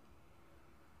bad.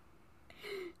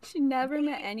 She never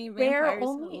met any Wear vampires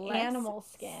only less animal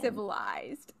skin.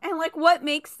 civilized. And like, what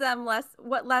makes them less?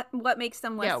 What makes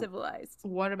them less Yeah. civilized?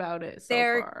 What about it so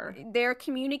They're far? they're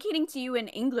communicating to you in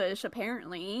English,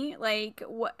 apparently. Like,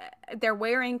 what they're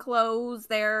wearing clothes.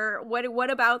 They're what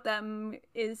about them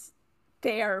is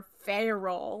they're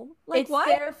feral? Like, It's what?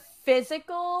 their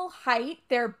physical height.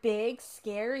 They're big,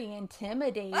 scary,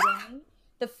 intimidating.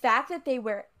 The fact that they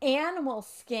wear animal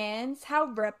skins, how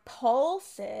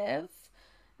repulsive.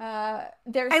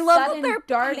 Their I love that sudden their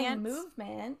darting pants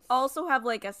movements. Also have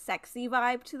like a sexy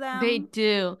vibe to them. They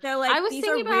do. They're like, I was these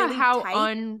thinking are about really how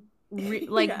tight.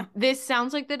 like Yeah. this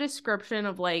sounds like the description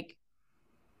of like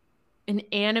an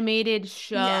animated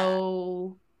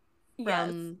show Yes.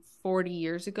 from 40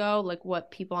 years ago, like what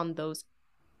people on those do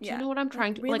you Yeah. know what I'm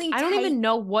trying to really like? I don't tight- even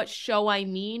know what show I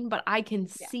mean, but I can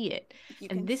Yeah. see it. You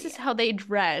can And this see is it. how they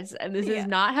dress, and this Yeah. is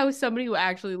not how somebody who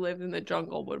actually lived in the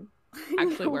jungle would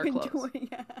actually wear No, clothes.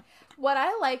 yeah. What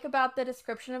I like about the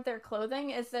description of their clothing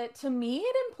is that to me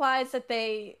it implies that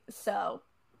they sew.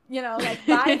 You know, like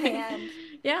by hand.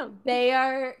 Yeah, They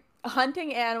are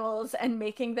hunting animals and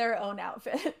making their own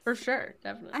outfits. for sure,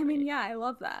 definitely. I mean, yeah, I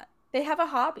love that. They have a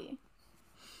hobby.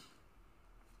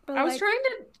 But I was like, trying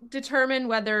to determine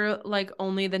whether like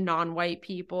only the non-white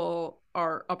people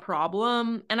are a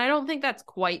problem, and I don't think that's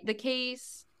quite the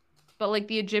case. But like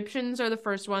the Egyptians are the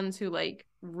first ones who like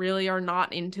really are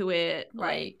not into it,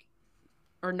 Right. like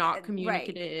are not Right.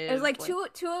 communicative. There's like two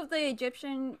of the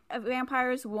Egyptian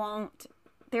vampires won't.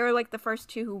 They're like the first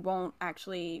two who won't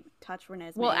actually touch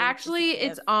Renesmee. Well, which is actually, a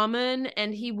it's gift. Amun,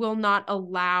 and he will not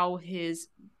allow his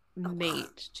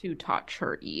mate to touch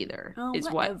her either. Oh, is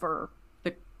what, whatever.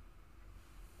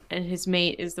 and his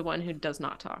mate is the one who does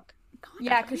not talk God,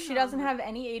 Yeah, because she damn. doesn't have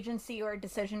any agency or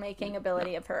decision-making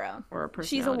ability of her own. or a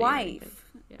personality. She's a or anything. wife,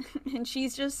 Yeah. and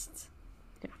she's just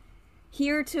Yeah.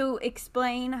 here to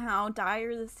explain how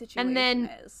dire the situation then-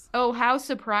 is. Oh, how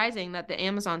surprising that the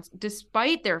Amazons,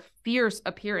 despite their fierce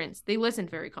appearance, they listened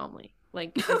very calmly,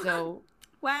 like as though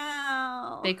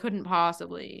Wow. they couldn't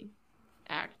possibly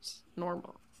act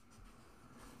normal.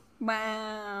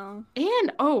 Wow.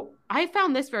 And oh, I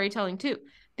found this very telling too.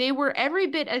 They were every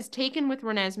bit as taken with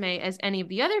Renesmee as any of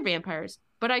the other vampires,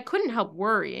 but I couldn't help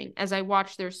worrying as I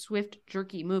watched their swift,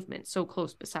 jerky movements so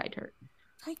close beside her.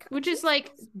 Like, Which is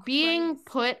like being Christ.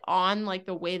 put on like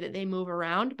the way that they move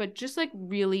around, but just like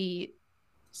really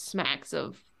smacks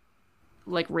of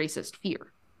like racist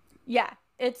fear. Yeah,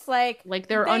 it's like Like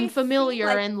they're They unfamiliar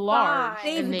seem like and large,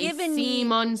 fine. and They've they given seem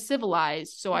me-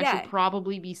 uncivilized, so I Yeah. should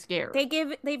probably be scared.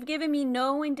 they've given me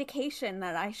no indication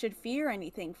that I should fear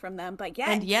anything from them, but yet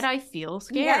And yet I feel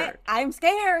scared. yet I'm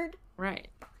scared. Right.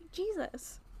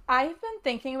 Jesus. I've been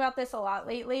thinking about this a lot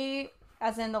lately,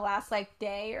 as in the last like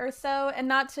day or so, and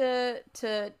not to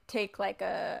take like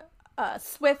a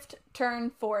swift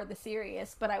turn for the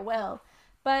serious, but I will.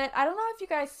 But I don't know if you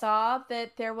guys saw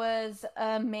that there was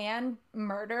a man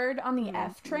murdered on the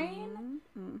F train.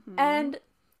 Mhm. And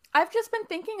I've just been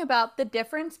thinking about the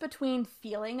difference between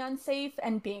feeling unsafe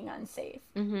and being unsafe.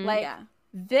 Mhm. Like, Yeah.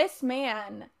 this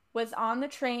man was on the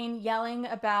train yelling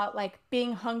about, like,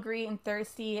 being hungry and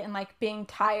thirsty and, like, being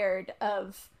tired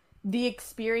of the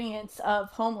experience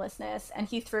of homelessness, and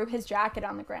he threw his jacket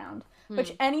on the ground.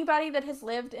 Which anybody that has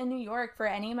lived in New York for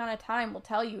any amount of time will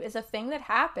tell you is a thing that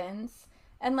happens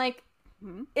and, like,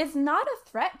 Mhm. is not a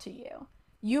threat to you.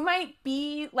 you might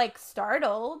be like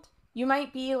startled. You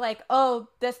might be like, oh,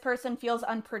 this person feels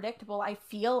unpredictable. I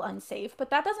feel unsafe. But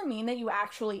that doesn't mean that you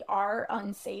actually are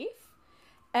unsafe.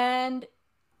 And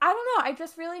I don't know. I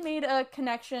just really made a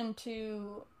connection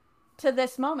to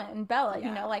this moment in Bella, you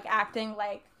know, like acting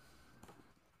like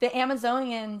the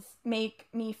Amazonians make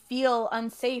me feel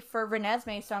unsafe for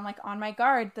Renesmee, so I'm like on my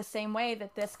guard the same way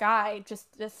that this guy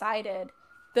just decided,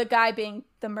 the guy being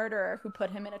the murderer who put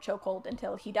him in a chokehold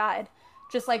until he died,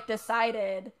 just like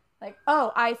decided like,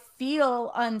 oh, I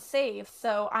feel unsafe,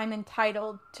 so I'm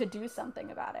entitled to do something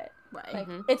about it. Right. Like,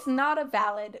 it's not a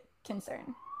valid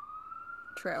concern.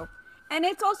 True. And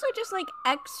it's also just like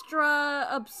extra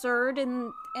absurd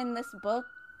in this book.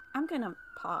 I'm gonna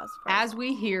pause for As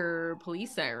we hear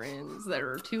police sirens that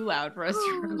are too loud for us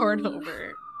to record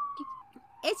over.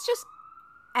 It's just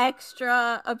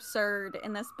extra absurd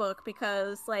in this book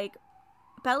because like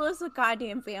Bella's a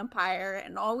goddamn vampire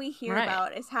and all we hear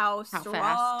about is how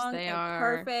strong and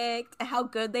perfect and how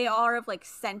good they are of like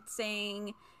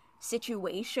sensing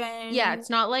situations. Yeah, it's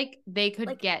not like they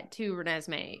could get to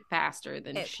Renesmee faster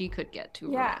than she could get to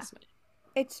Renesmee.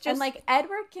 It's just and like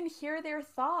Edward can hear their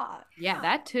thoughts. Yeah,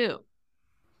 that too.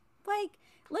 Like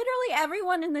literally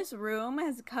everyone in this room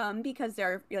has come because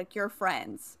they're like your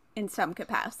friends in some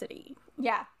capacity.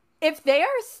 Yeah. If they are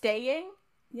staying,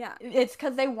 yeah, it's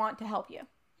because they want to help you.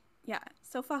 Yeah.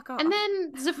 So fuck off. And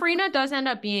then Zafrina does end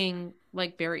up being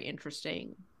like very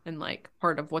interesting and like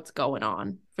part of what's going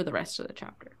on for the rest of the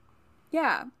chapter.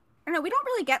 Yeah. I know we don't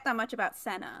really get that much about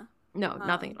Senna. No,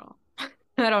 nothing at all.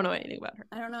 I don't know anything about her.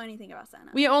 I don't know anything about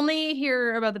Senna. We only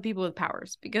hear about the people with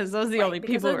powers because those are the only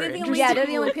people who are interested. Yeah, they're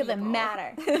the only people that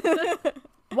matter.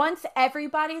 Once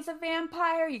everybody's a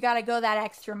vampire, you gotta go that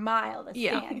extra mile to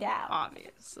stand out.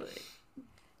 Obviously.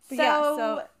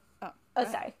 So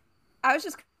sorry. I was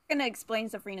just gonna explain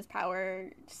Zafrina's power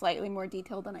slightly more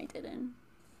detailed than I did in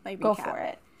my recap. Go for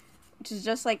it. Which is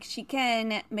just like she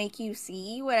can make you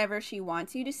see whatever she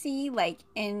wants you to see, like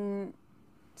in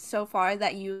so far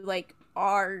that you like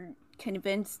are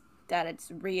convinced that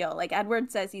it's real. Like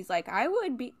Edward says, he's like, I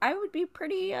would be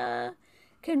pretty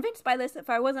convinced by this if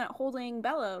I wasn't holding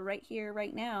Bella right here,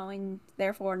 right now, and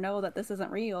therefore know that this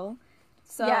isn't real.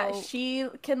 So yeah, she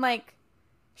can like,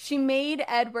 she made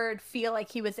Edward feel like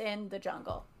he was in the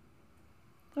jungle.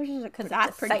 Because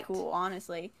that's pretty cool,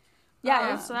 honestly.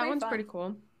 Yeah, so that one's pretty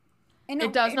cool. And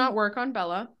it does not work on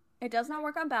Bella. It does not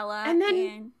work on Bella. And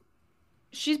then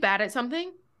she's bad at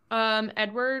something.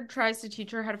 Edward tries to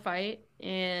teach her how to fight,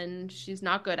 and she's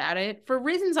not good at it for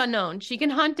reasons unknown. She can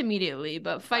hunt immediately,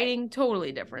 but fighting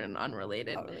totally different and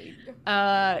unrelated. Totally.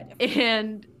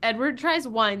 And Edward tries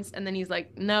once, and then he's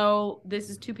like, "No, this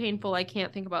is too painful. I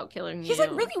can't think about killing you." He's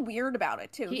like really weird about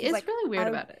it too. He's like, really weird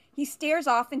about it. He stares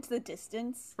off into the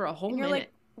distance for a whole minute. You're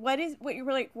like, you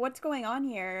were like, what's going on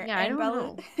here? Yeah, and I don't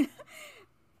know.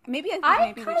 Maybe we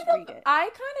should read it. I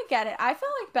kind of get it. I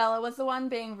felt like Bella was the one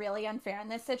being really unfair in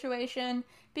this situation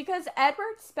because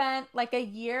Edward spent like a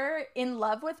year in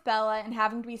love with Bella and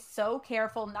having to be so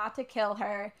careful not to kill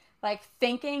her, like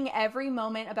thinking every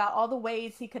moment about all the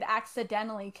ways he could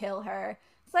accidentally kill her.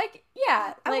 It's like,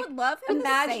 yeah, I like, would love him to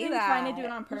say that. Trying to do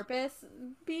it on purpose.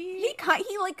 He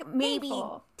like maybe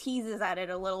painful. Teases at it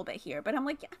a little bit here, but I'm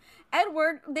like, yeah,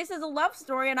 Edward, this is a love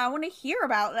story, and I want to hear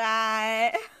about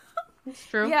that. It's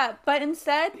true. Yeah, but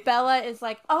instead, Bella is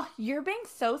like, oh, you're being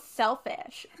so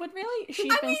selfish. But really,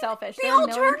 she's been selfish. There are a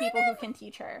million people who can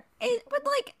teach her. But,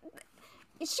 like,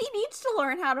 she needs to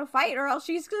learn how to fight or else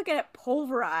she's going to get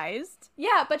pulverized.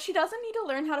 Yeah, but she doesn't need to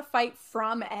learn how to fight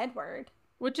from Edward.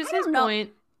 Which is his point.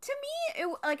 To me,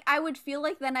 I would feel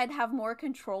like then I'd have more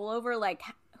control over, like,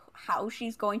 how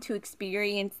she's going to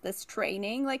experience this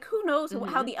training. Like, who knows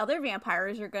how the other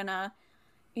vampires are going to,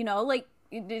 you know, like,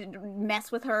 mess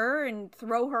with her and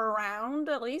throw her around.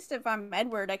 At least if I'm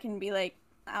Edward, I can be like,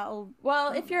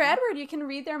 if you're Edward, you can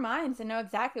read their minds and know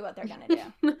exactly what they're gonna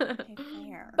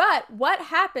do. But what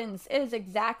happens is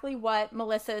exactly what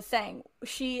Melissa is saying.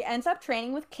 She ends up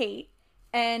training with Kate,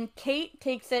 and Kate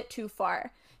takes it too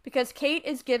far because Kate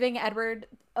is giving Edward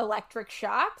electric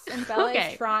shocks and Bella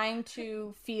is trying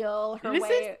to feel her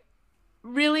way.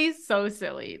 Really so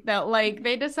silly that like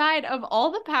they decide of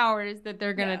all the powers that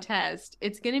they're gonna test,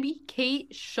 it's gonna be Kate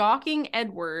shocking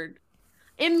Edward.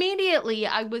 Immediately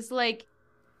I was like,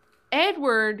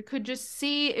 Edward could just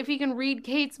see if he can read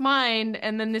Kate's mind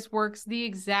and then this works the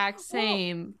exact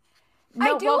same.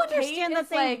 I do understand that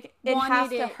like it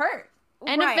has to hurt.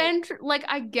 And eventually, like,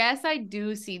 I guess I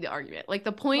do see the argument. Like,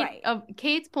 the point of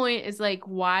Kate's point is like,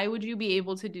 why would you be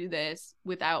able to do this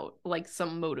without like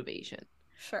some motivation?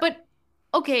 Sure. But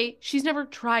okay, she's never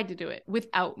tried to do it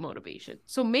without motivation.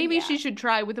 So maybe Yeah. she should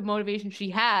try with the motivation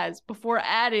she has before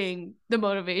adding the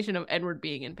motivation of Edward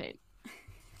being in pain.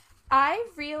 I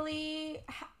really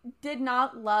did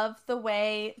not love the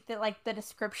way that, like, the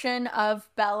description of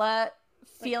Bella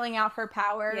feeling out her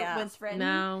power was written.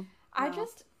 No.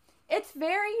 It's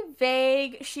very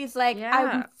vague. She's like, Yeah.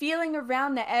 I'm feeling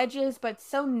around the edges, but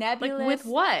so nebulous. Like, with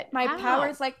what? My How?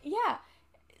 power's like, yeah.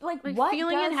 Like what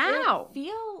feeling does it how? it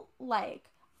feel like?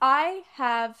 I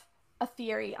have a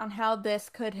theory on how this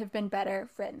could have been better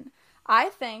written. I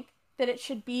think that it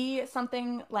should be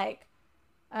something like,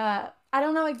 I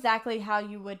don't know exactly how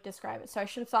you would describe it, so I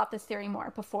should have thought this theory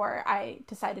more before I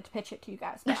decided to pitch it to you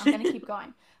guys, but I'm going to keep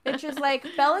going. Which is like,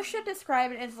 Bella should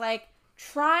describe it as like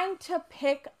trying to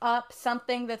pick up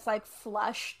something that's like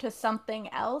flush to something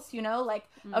else, you know, like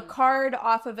a card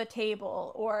off of a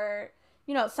table, or,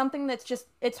 you know, something that's just,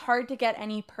 it's hard to get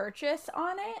any purchase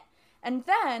on it. And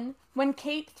then when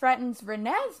Kate threatens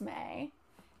Renesmee,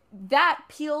 that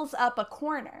peels up a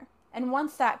corner. And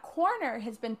once that corner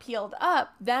has been peeled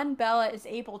up, then Bella is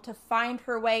able to find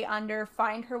her way under,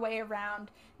 find her way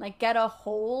around, like get a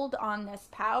hold on this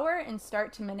power and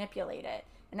start to manipulate it.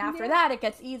 And after that, it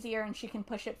gets easier and she can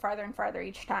push it farther and farther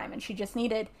each time. And she just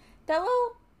needed that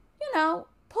little, you know,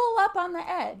 pull up on the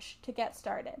edge to get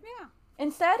started. Yeah.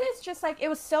 Instead, it's just like, it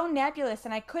was so nebulous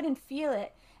and I couldn't feel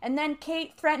it. And then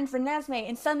Kate threatened Renesmee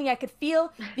and suddenly I could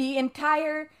feel the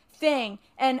entire thing,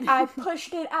 and I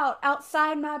pushed it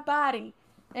outside my body.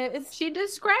 She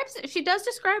does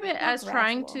describe it as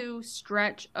trying gradual. to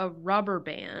stretch a rubber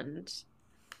band,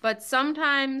 but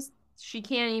sometimes she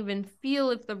can't even feel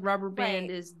if the rubber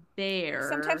band is there.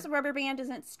 Sometimes the rubber band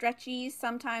isn't stretchy.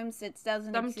 Sometimes it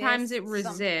doesn't. Sometimes it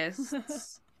exist.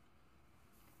 resists.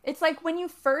 It's like when you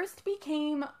first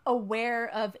became aware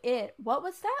of it, what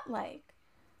was that like?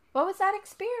 What was that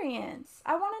experience?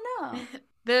 I want to know.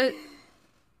 The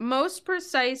most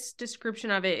precise description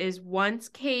of it is once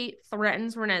Kate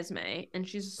threatens Renesmee, and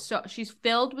she's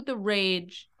filled with the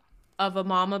rage of a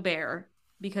mama bear,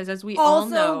 because as we all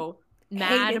know,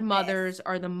 mad mothers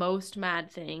are the most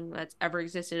mad thing that's ever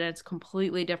existed, and it's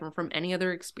completely different from any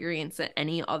other experience that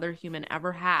any other human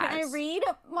ever has. Can I read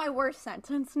my worst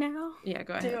sentence now? Yeah,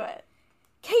 go ahead. Do it.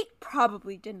 Kate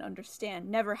probably didn't understand,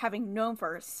 never having known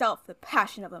for herself the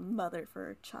passion of a mother for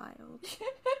her child.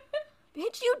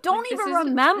 Bitch, you don't even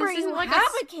remember this you isn't like have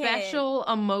a a kid. special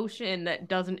emotion that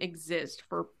doesn't exist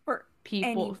for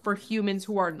people, for humans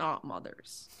who are not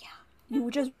mothers. Yeah,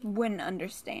 you just wouldn't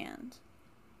understand.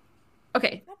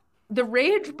 Okay, the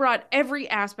rage brought every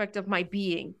aspect of my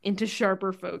being into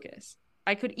sharper focus.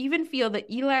 I could even feel the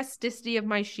elasticity of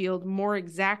my shield more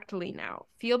exactly now.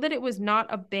 Feel that it was not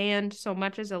a band so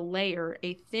much as a layer,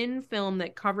 a thin film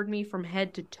that covered me from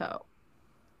head to toe.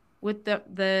 With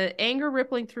the anger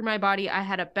rippling through my body, I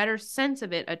had a better sense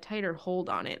of it, a tighter hold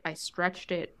on it. I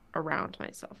stretched it around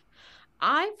myself.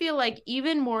 I feel like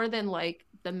even more than like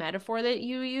the metaphor that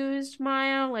you used,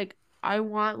 Maya, like I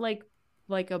want like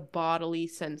a bodily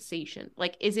sensation.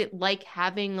 Like, is it like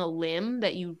having a limb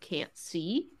that you can't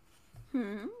see?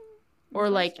 Or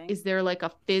like, is there like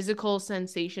a physical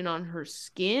sensation on her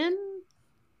skin?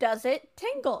 Does it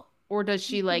tingle? Or does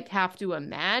she like have to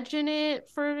imagine it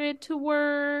for it to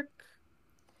work?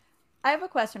 I have a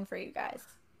question for you guys.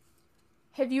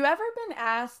 Have you ever been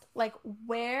asked, like,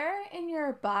 where in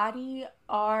your body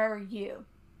are you?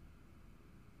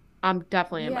 I'm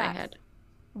definitely in my Yes. head.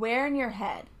 Where in your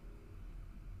head?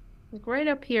 Like right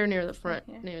up here near the front,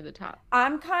 Okay. near the top.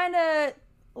 I'm kind of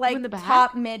like in the back?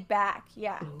 top mid back.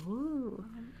 Yeah. Ooh.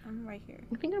 I'm right here.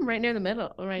 I think I'm right near the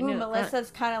middle. Right Ooh, near the front.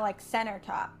 Melissa's kind of like center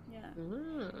top. Yeah.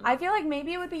 Ooh. I feel like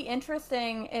maybe it would be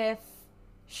interesting if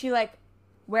she, like,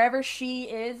 wherever she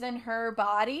is in her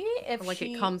body, if Or like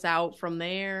she, it comes out from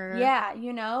there. yeah,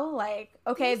 you know, like,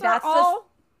 okay, These that's are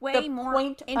all way the more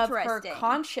point of her interesting.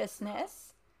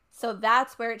 consciousness, so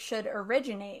that's where it should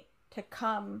originate to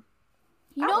come.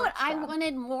 You know what outwards I from.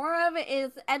 wanted more of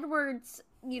is Edward's,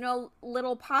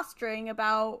 little posturing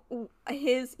about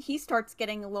he starts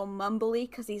getting a little mumbly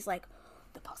because he's like,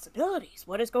 the possibilities,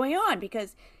 what is going on?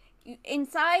 Because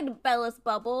inside Bella's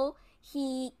bubble,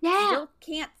 he still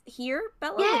can't hear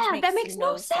Bella. Yeah, which that makes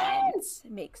no sense.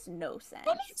 It makes no sense.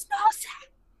 That makes no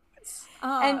sense.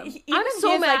 And even I'm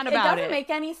so he's mad like, about it doesn't it. make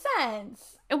any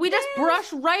sense. And we just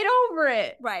brush right over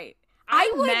it. Right.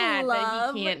 I'm would mad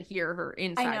love- that he can't hear her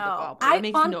inside the know. bubble. That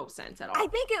makes no sense at all. I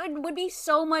think it would be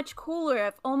so much cooler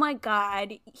if, oh my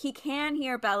god, he can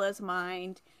hear Bella's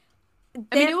mind.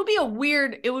 I mean,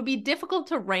 it would be difficult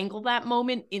to wrangle that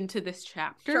moment into this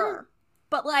chapter. Sure.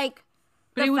 But, like,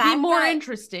 But The it would be fact more that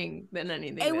interesting than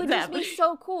anything it that's would just happening. be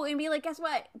so cool. It'd be like, guess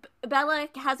what? Bella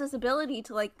has this ability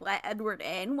to like let Edward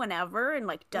in whenever, and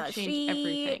like, does Change she?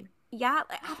 everything. Yeah.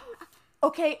 Like, I don't know.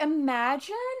 Okay,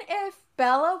 imagine if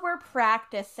Bella were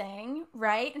practicing,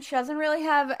 right? And she doesn't really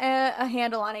have a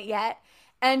handle on it yet.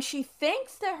 And she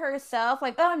thinks to herself,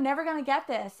 like, oh, I'm never going to get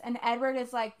this. And Edward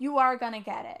is like, you are going to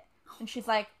get it. And she's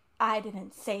like, I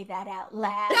didn't say that out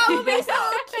loud. That would be so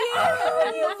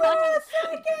cute. You for a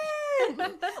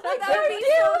second. Like, That would be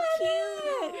so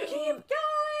cute. cute.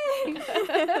 Keep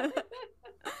going.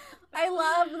 I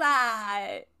love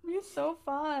that. It's so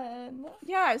fun.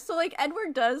 Yeah, so like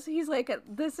Edward does, he's like,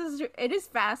 it is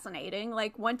fascinating.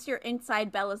 Like once you're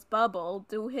inside Bella's bubble,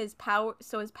 his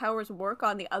powers work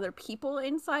on the other people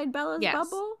inside Bella's Yes.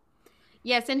 bubble?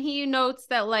 Yes, and he notes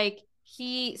that like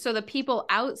so the people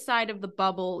outside of the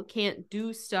bubble can't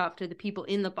do stuff to the people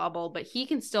in the bubble, but he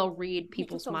can still read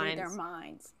people's minds, their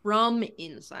minds from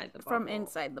inside the bubble. from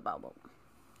inside the bubble.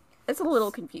 It's a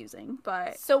little confusing,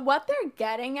 but So what they're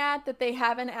getting at that they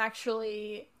haven't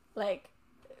actually like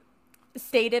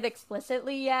stated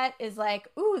explicitly yet is like,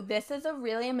 ooh, this is a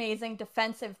really amazing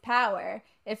defensive power.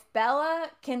 If Bella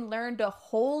can learn to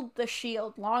hold the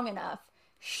shield long enough,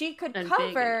 she could And big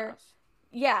cover enough.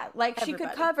 yeah, like she could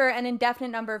Everybody. cover an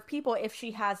indefinite number of people if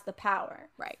she has the power.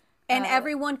 right. And Uh,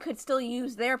 everyone could still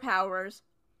use their powers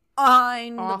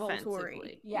on the Volturi.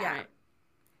 Offensively. Yeah. Right.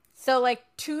 So, like,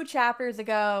 2 chapters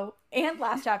ago, and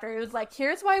last chapter, it was like,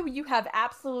 here's why you have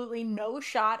absolutely no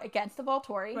shot against the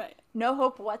Volturi. Right. No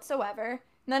hope whatsoever. And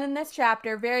then in this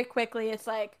chapter, very quickly, it's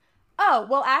like, oh,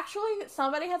 well, actually,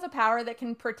 somebody has a power that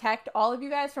can protect all of you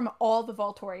guys from all the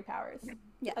Volturi powers.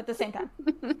 Yeah. At the same time.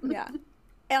 Yeah.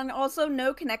 And also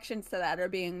no connections to that are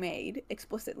being made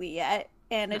explicitly yet.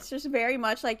 And it's just very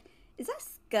much like, is that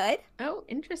Scud? Oh,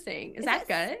 interesting. Is that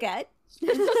good? Scud?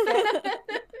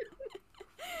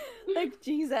 Like,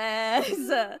 Jesus.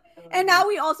 And now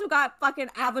we also got fucking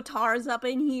avatars up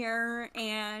in here.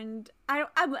 And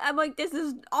I'm like, this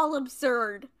is all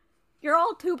absurd. You're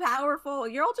all too powerful.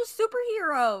 You're all just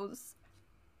superheroes.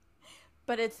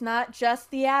 But it's not just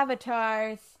the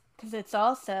avatars, because it's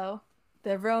also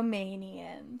the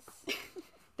Romanians.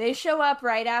 They show up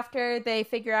right after they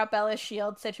figure out Bella's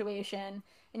shield situation,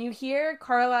 and you hear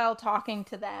Carlisle talking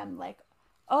to them like,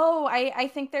 oh, I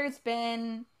think there's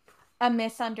been a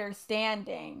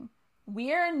misunderstanding.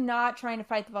 We're not trying to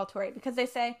fight the Volturi, because they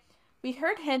say, we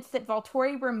heard hints that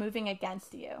Volturi were moving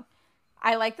against you.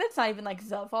 I like that it's not even like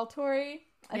the Volturi.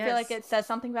 I feel like it says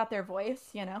something about their voice,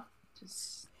 you know?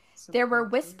 Just There were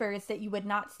whispers that you would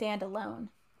not stand alone.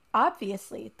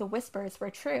 Obviously, the whispers were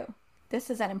true. This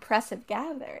is an impressive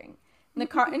gathering. And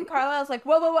Carlisle's like,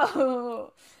 whoa,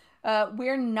 whoa, whoa.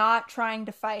 We're not trying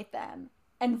to fight them.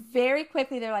 And very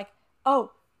quickly they're like,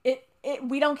 oh,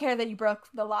 we don't care that you broke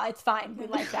the law. It's fine. We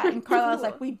like that. And Carlisle's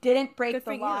like, we didn't break Good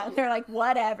the for law. you. And they're like,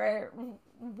 whatever.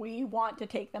 We want to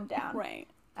take them down. Right.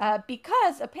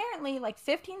 Because apparently, like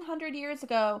 1,500 years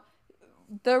ago,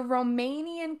 the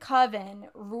Romanian coven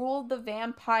ruled the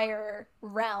vampire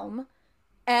realm,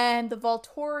 and the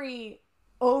Volturi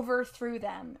overthrew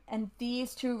them. And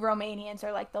these 2 Romanians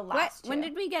are like the last 2. When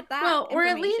did we get that? Well, or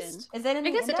at information? least Is it in the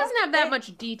I guess it index? doesn't have that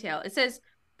much detail. It says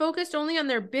focused only on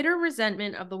their bitter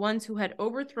resentment of the ones who had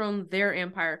overthrown their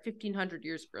empire 1,500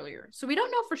 years earlier. So we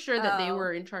don't know for sure that they Oh.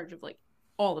 were in charge of like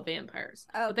all the vampires,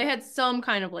 but they Okay. had some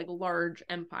kind of like large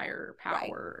empire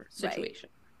power Right. situation,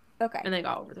 Okay. and they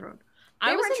got overthrown. They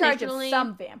I were was in charge of initially-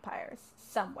 some vampires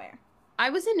somewhere.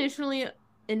 I was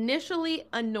initially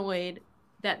annoyed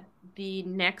that the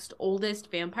next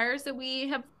oldest vampires that we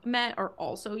have met are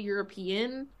also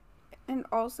European. And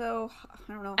also,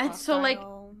 I don't know. And so, like,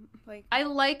 hostile, like I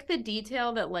like the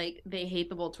detail that like they hate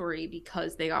the Volturi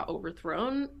because they got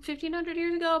overthrown 1,500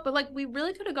 years ago, but like we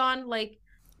really could have gone like,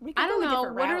 we could I don't go a know,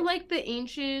 different what are route. like the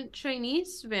ancient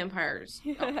Chinese vampires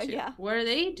up to? Yeah. What are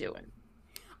they doing?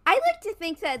 I like to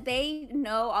think that they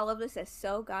know all of this is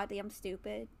so goddamn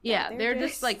stupid. that Yeah, they're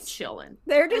just like chilling.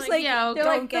 they're just like, like, yeah, okay.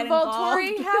 They're don't like, get the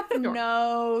Volturi involved. have Sure.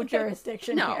 no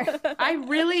jurisdiction No, here. I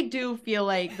really do feel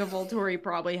like the Volturi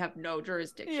probably have no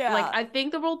jurisdiction. Yeah. Like, I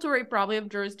think the Volturi probably have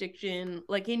jurisdiction,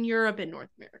 like, in Europe and North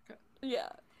America. Yeah.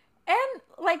 And,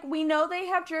 like, we know they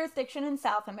have jurisdiction in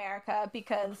South America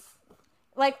because,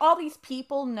 like, all these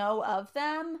people know of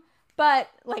them. But,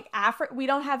 like, we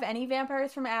don't have any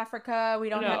vampires from Africa. We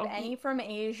don't have No. any from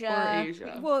Asia. Or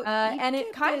Asia. Well, And it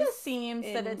Egypt kind of is seems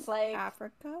that in it's like...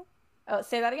 Africa. Oh,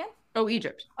 say that again? Oh,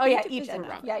 Egypt. Oh, yeah, Egypt is Egypt.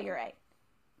 around. Yeah, you're right.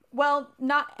 Well,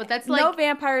 not... But that's no like-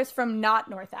 vampires from not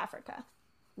North Africa.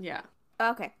 Yeah.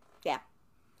 Okay. Yeah.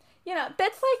 You know,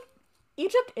 that's like...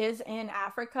 Egypt is in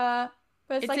Africa,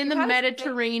 But It's like in you the kinda-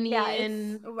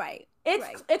 Mediterranean. Right. It's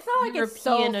right. it's not like it's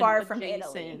so European far from Italy,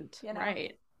 adjacent. you know.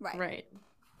 Right. Right. Right.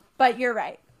 But you're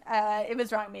right. It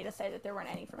was wrong of me to say that there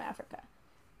weren't any from Africa.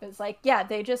 It's like, yeah,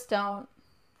 they just don't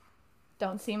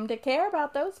seem to care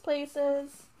about those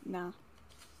places. No.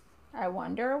 I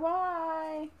wonder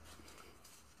why.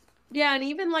 Yeah, and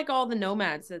even like all the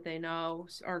nomads that they know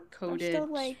are coded still,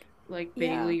 like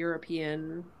yeah. vaguely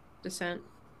European descent.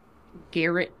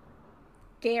 Garrett.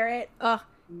 Garrett.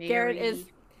 Garrett is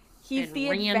he's and the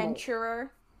Randall.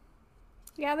 adventurer.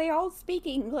 Yeah, they all speak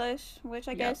English, which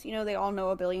I Yep. guess, they all know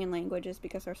a billion languages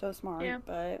because they're so smart, Yeah.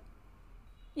 but...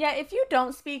 Yeah, if you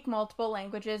don't speak multiple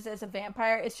languages as a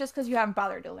vampire, it's just because you haven't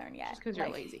bothered to learn yet. Just because you're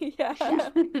Like, lazy. Yeah.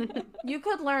 You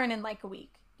could learn in like a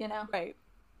week, you know? Right.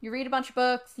 You read a bunch of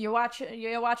books, you watch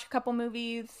a couple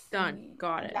movies. Done. and-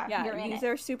 Got it. Yeah, you're in use it.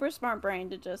 their super smart brain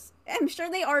to just... I'm sure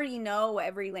they already know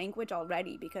every language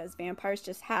already because vampires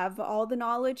just have all the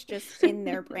knowledge just in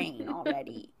their brain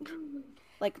already.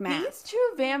 Like These math. two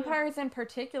vampires in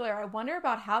particular, I wonder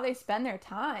about how they spend their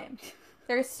time.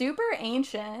 They're super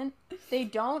ancient. They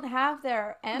don't have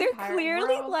their empire. They're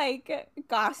clearly world. like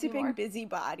gossiping anymore.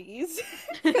 busybodies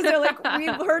because they're like,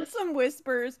 we've heard some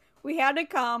whispers. We had to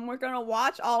come. We're gonna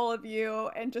watch all of you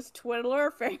and just twiddle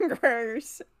our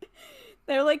fingers.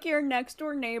 They're like your next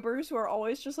door neighbors who are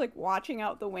always just like watching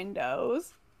out the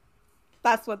windows.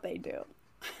 That's what they do.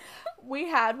 We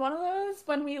had one of those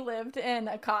when we lived in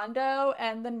a condo,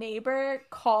 and the neighbor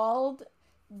called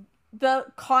the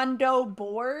condo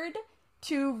board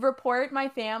to report my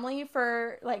family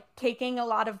for like taking a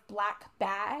lot of black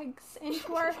bags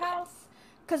into our house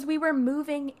because we were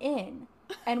moving in,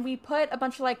 and we put a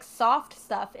bunch of like soft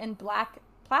stuff in black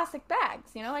plastic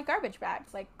bags, like garbage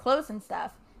bags, like clothes and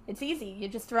stuff. It's easy, you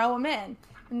just throw them in.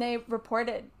 And they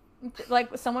reported,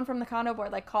 like someone from the condo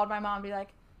board like called my mom and be like,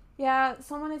 yeah,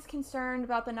 someone is concerned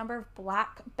about the number of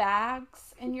black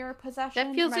bags in your possession.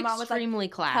 That feels My mom was like, extremely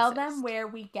classist. tell them where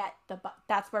we get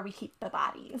that's where we keep the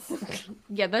bodies.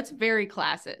 Yeah, that's very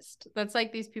classist. That's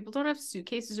like these people don't have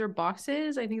suitcases or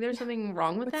boxes. I think there's something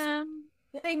wrong with them.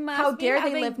 They must How be dare they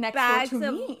having live next bags door to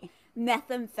of me?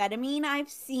 methamphetamine. I've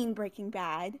seen Breaking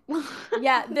Bad.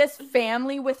 Yeah, this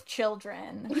family with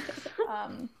children.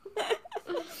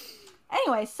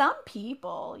 Anyway, some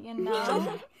people,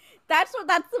 That's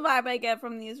the vibe I get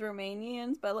from these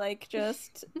Romanians, but like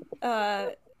just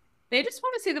They just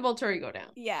want to see the Volturi go down.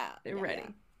 yeah. They're yeah, ready.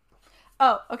 yeah.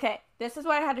 Oh, okay. This is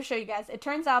what I had to show you guys. It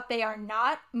turns out they are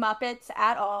not Muppets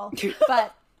at all,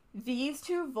 but these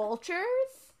two vultures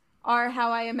are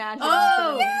how I imagine.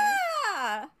 Oh the-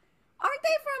 yeah. Aren't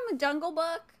they from Jungle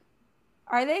Book?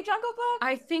 Are they Jungle Book?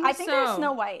 I think so. they're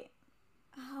Snow White.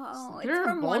 Oh, it's There are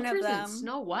from one of vultures in them.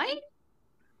 Snow White?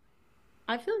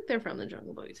 I feel like they're from the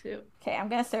Jungle Book too. Okay, I'm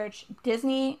gonna search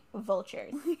Disney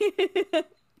vultures.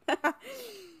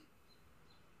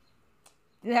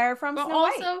 They're from But Snow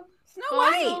White. also, Snow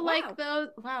White. also like wow. those.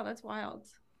 Wow, that's wild.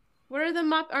 What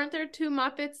are aren't there two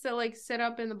Muppets that like sit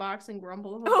up in the box and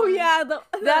grumble? the whole Oh time? yeah,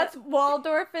 That's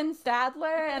Waldorf and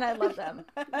Stadler, and I love them.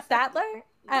 Stadler?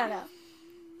 I don't know.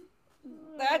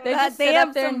 They just sit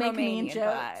up there and make mean Romanian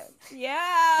jokes. vibes. Yeah,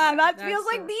 that That's feels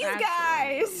like so- these that's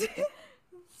guys. so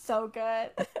So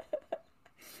good.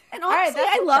 And All right, honestly,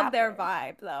 that's I a love their chapter.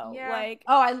 vibe though. Yeah. Like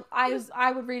Oh,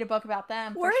 I would read a book about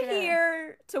them. For we're sure.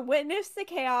 here to witness the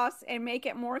chaos and make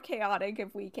it more chaotic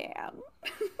if we can.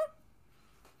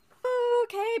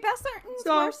 Okay, best sentence,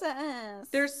 So, more sentence.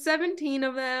 There's 17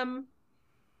 of them,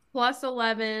 plus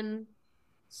 11.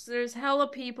 So there's hella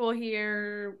people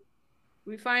here.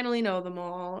 We finally know them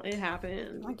all. It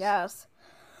happened. I guess.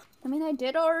 I mean, I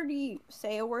did already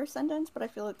say a worse sentence, but I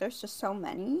feel like there's just so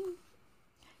many.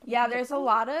 Yeah, there's a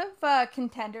lot of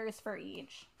contenders for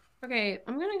each. Okay,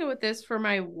 I'm gonna go with this for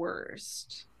my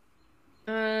worst.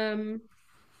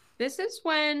 This is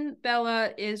when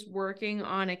Bella is working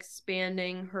on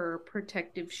expanding her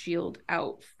protective shield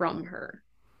out from her.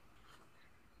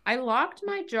 I locked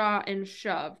my jaw and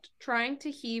shoved, trying to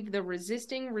heave the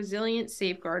resisting, resilient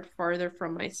safeguard farther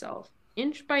from myself.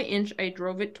 Inch by inch, I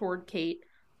drove it toward Kate,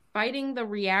 fighting the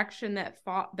reaction that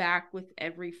fought back with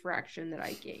every fraction that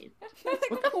I gained. What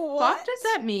the fuck does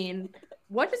that mean?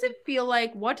 What does it feel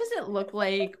like? What does it look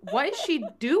like? What is she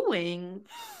doing?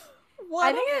 What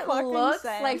I think a it fucking looks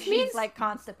sense. like she's like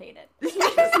constipated. This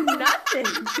means nothing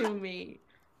to me.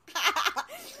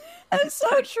 That's so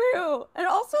true. And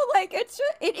also, like, it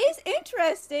is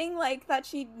interesting, like, that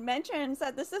she mentions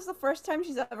that this is the first time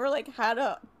she's ever, like, had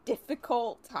a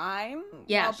difficult time.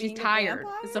 Yeah, while she's being a tired.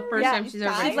 vampire. It's the first Yeah, time she's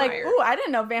ever tired. She's like, tired. ooh, I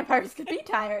didn't know vampires could be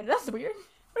tired. That's weird.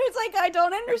 But it's like, I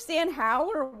don't understand how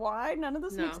or why. None of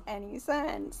this No. makes any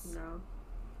sense. No.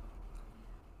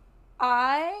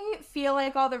 I feel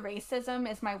like all the racism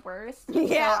is my worst.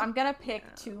 Yeah. So I'm gonna pick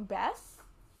two best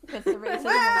because the racism is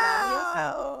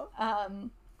obvious. Wow.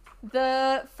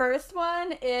 The first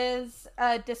one is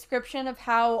a description of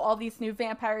how all these new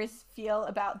vampires feel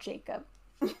about Jacob.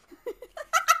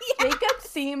 Jacob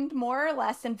seemed more or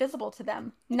less invisible to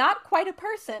them. Not quite a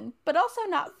person, but also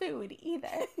not food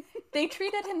either. They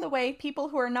treated him the way people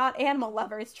who are not animal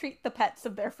lovers treat the pets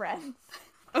of their friends.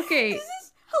 Okay. This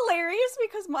is hilarious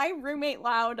because my roommate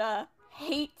Lauda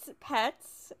hates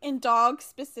pets and dogs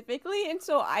specifically, and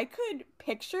so I could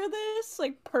picture this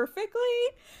like perfectly.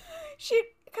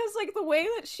 Because like the way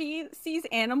that she sees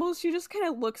animals, she just kind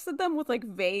of looks at them with like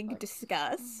vague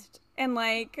disgust and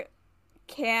like,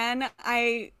 can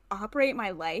I operate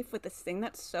my life with this thing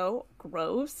that's so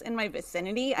gross in my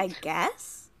vicinity? I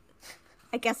guess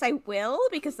I will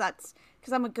because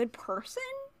I'm a good person,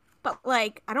 but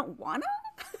like I don't wanna.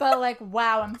 But like,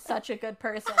 wow, I'm such a good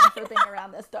person for being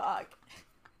around this dog.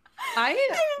 I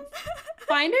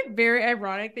find it very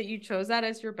ironic that you chose that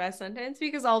as your best sentence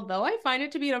because although I find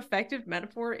it to be an effective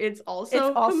metaphor, it's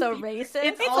also racist.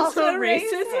 It's also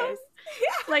racism. Yeah.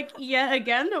 Like, yeah,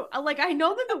 again, like I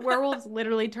know that the werewolves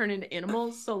literally turn into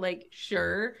animals, so like,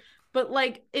 sure. But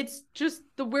like, it's just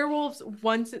the werewolves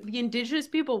the indigenous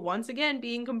people once again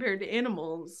being compared to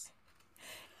animals.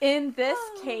 In this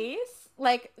case,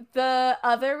 like, the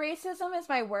other racism is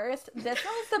my worst. This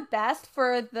one is the best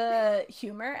for the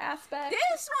humor aspect.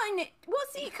 This one, well,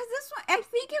 see, because this one, I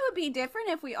think it would be different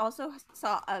if we also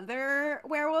saw other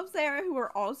werewolves there who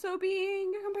were also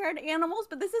being compared to animals,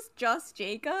 but this is just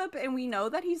Jacob, and we know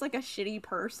that he's, like, a shitty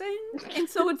person, and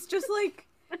so it's just, like,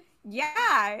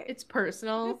 yeah. It's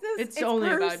personal. It's only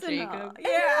about Jacob.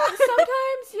 Yeah.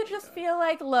 Sometimes you just feel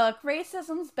like, look,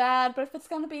 racism's bad, but if it's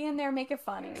gonna be in there, make it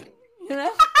funny. You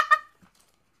know?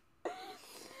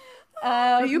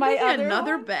 Are you picking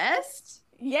another one? Best?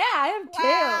 Yeah, I have two.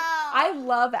 Wow. I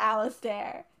love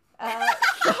Alistair.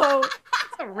 So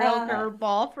it's a real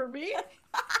curveball for me.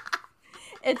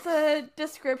 It's a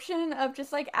description of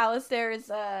just like Alistair's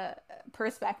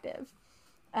perspective.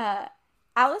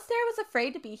 Alistair was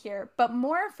afraid to be here, but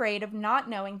more afraid of not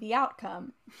knowing the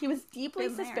outcome. He was deeply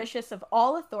suspicious of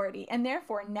all authority and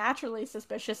therefore naturally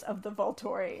suspicious of the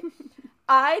Volturi.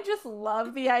 I just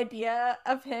love the idea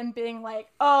of him being like,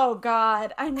 oh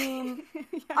God, I mean,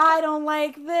 I don't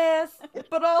like this,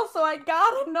 but also I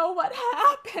gotta know what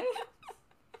happened.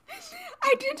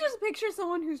 I did just picture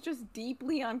someone who's just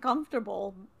deeply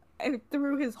uncomfortable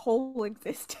through his whole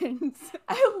existence.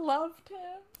 I loved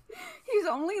him. He's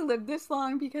only lived this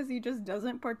long because he just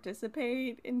doesn't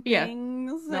participate in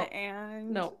things. Like,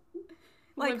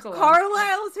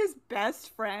 Carlisle's his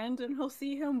best friend, and he'll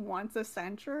see him once a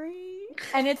century.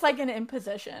 And it's like an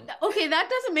imposition. Okay, that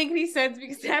doesn't make any sense,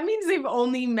 because that means they've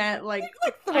only met, like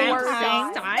 4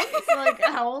 times. Like,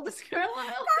 how old is Carlisle?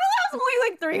 Carlisle's only,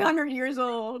 like, 300 years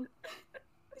old.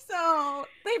 So,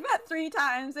 they've met 3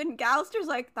 times, and Gallister's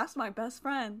like, that's my best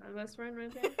friend. My best friend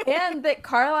right there. And that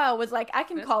Carlisle was like, I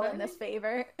can call in this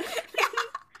favor.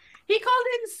 He called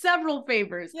in several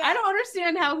favors. Yeah. I don't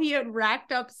understand how he had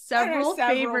racked up several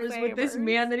favors with this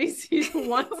man that he sees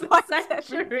once a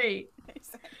century.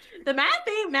 The math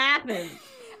ain't mathin'.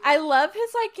 I love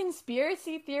his like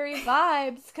conspiracy theory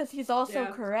vibes because he's also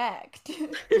correct.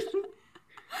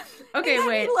 Okay,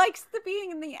 wait. He likes the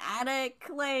being in the attic.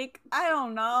 Like, I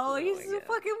don't know. He's a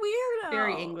fucking weirdo.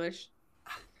 Very English.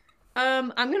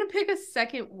 I'm gonna pick a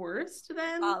second worst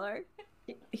then. Holler.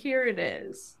 Here it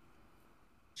is.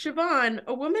 Siobhan,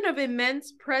 a woman of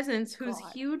immense presence whose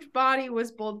huge body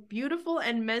was both beautiful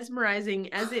and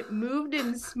mesmerizing as it moved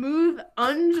in smooth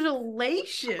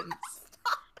undulations.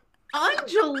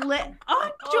 Undulations.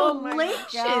 Oh I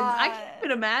can't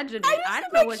even imagine it. I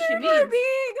don't know what she means. Her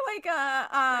being like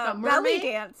a belly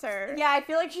dancer. Yeah, I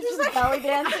feel like she's just belly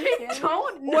dancing. I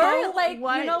don't know. Or like,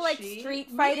 you know, like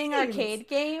street fighting arcade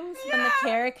games when the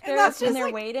characters, when they're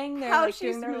waiting, they're like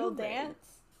doing their little dance.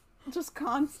 Just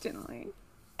constantly.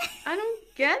 I don't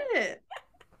get it.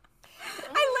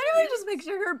 I literally just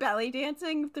picture her belly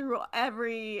dancing through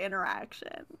every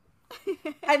interaction.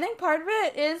 I think part of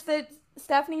it is that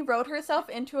Stephanie wrote herself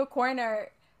into a corner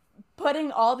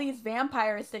putting all these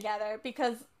vampires together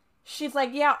because she's like,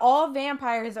 yeah, all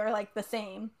vampires are like the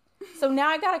same. So now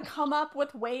I gotta come up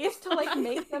with ways to like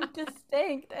make them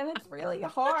distinct, and it's really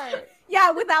hard.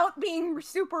 Yeah, without being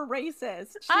super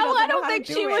racist. I don't think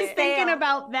she was thinking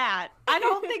about that. I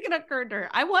don't think it occurred to her.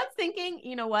 I was thinking,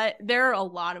 you know what? There are a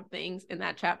lot of things in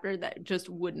that chapter that just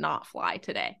would not fly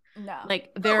today. No.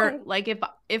 Like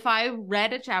if I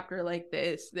read a chapter like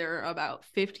this, there are about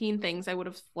 15 things I would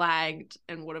have flagged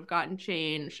and would have gotten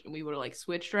changed, and we would have like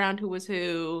switched around who was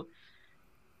who.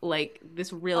 like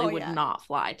this really would not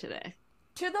fly today.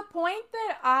 To the point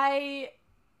that I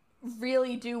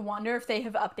really do wonder if they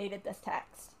have updated this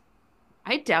text.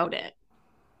 I doubt it.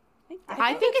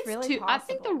 I think it's really too. possible. I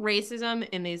think the racism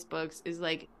in these books is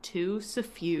like too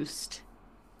suffused.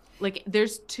 Like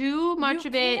there's too much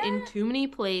of it in too many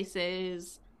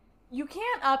places. You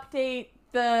can't update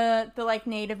the like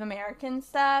Native American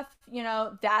stuff. You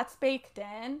know, that's baked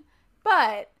in.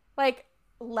 But like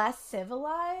less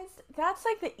civilized, that's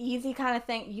like the easy kind of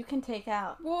thing you can take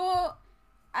out. Well,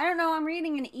 I don't know. I'm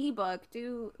reading an ebook.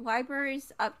 Do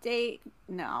libraries update?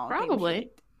 No,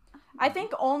 probably. I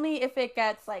think only if it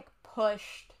gets like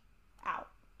pushed out.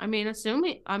 I mean, when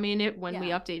we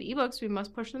update ebooks, we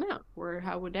must push them out. Or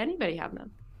how would anybody have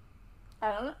them?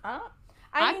 I don't know.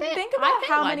 I mean, think about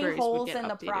how many holes in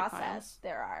the process files.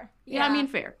 There are. Yeah, I mean,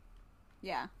 fair.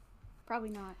 Yeah, probably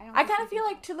not. I kind of feel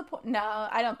like to the point. No,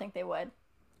 I don't think they would.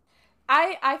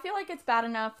 I feel like it's bad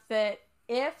enough that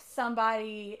if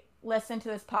somebody listened to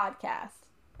this podcast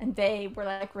and they were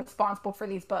like responsible for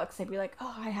these books, they'd be like,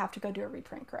 "Oh, I have to go do a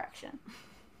reprint correction."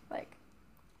 Like,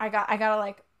 I gotta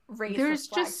like raise. There's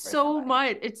just so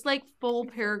much. It's like full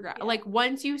paragraph. Yeah. Like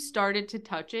once you started to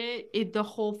touch it, the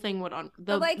whole thing would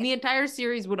the entire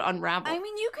series would unravel. I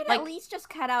mean, you could at least just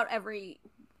cut out every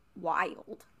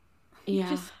wild.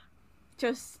 Yeah.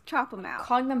 Just chop them out.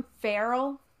 Calling them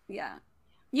feral. Yeah.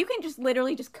 You can just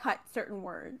literally just cut certain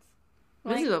words.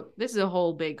 This is a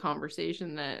whole big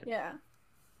conversation that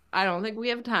I don't think we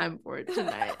have time for it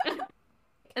tonight.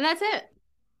 And that's it.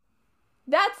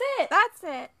 That's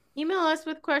it. Email us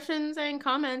with questions and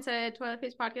comments at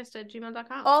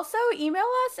toiletfacepodcast@gmail.com. Also, email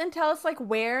us and tell us like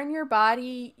where in your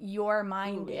body your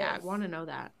mind is. Yeah, I want to know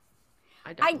that.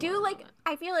 I do like.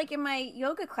 I feel like in my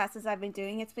yoga classes I've been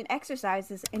doing, it's been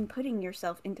exercises and putting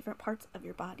yourself in different parts of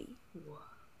your body. Whoa.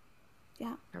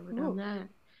 Yeah, never done that.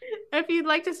 If you'd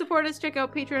like to support us, check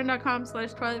out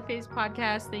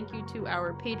patreon.com/toiletfacepodcast. Thank you to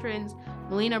our patrons: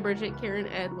 Melina, Bridget, Karen,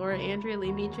 Ed, Laura, Andrea,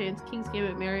 Lee, Chance, King's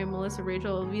Gambit, Mary, Melissa,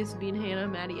 Rachel, Olivia, Sabine, Hannah,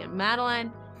 Maddie, and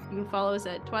Madeline. You can follow us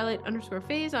at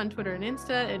Twilight_Phase on Twitter and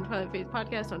Insta, and Twilight Phase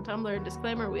Podcast on Tumblr.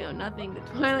 Disclaimer: we own nothing. The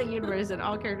Twilight universe and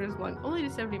all characters belong only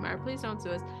to Stephanie Meyer. Please don't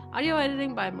sue us. Audio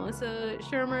editing by Melissa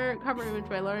Shermer. Cover image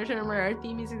by Laura Shermer. Our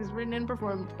theme music is written and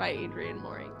performed by Adrian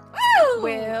Mooring. Woo!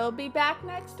 We'll be back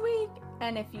next week.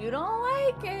 And if you don't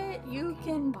like it, you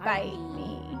can bite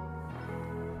me.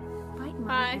 Bite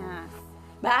my ass.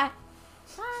 Bye.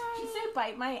 Bye. Did you say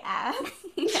bite my ass?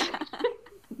 Yeah.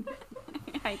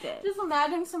 I did. Just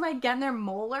imagine somebody getting their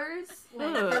molars.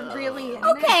 Like, they're really in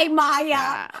Okay, there. Maya.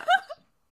 Yeah.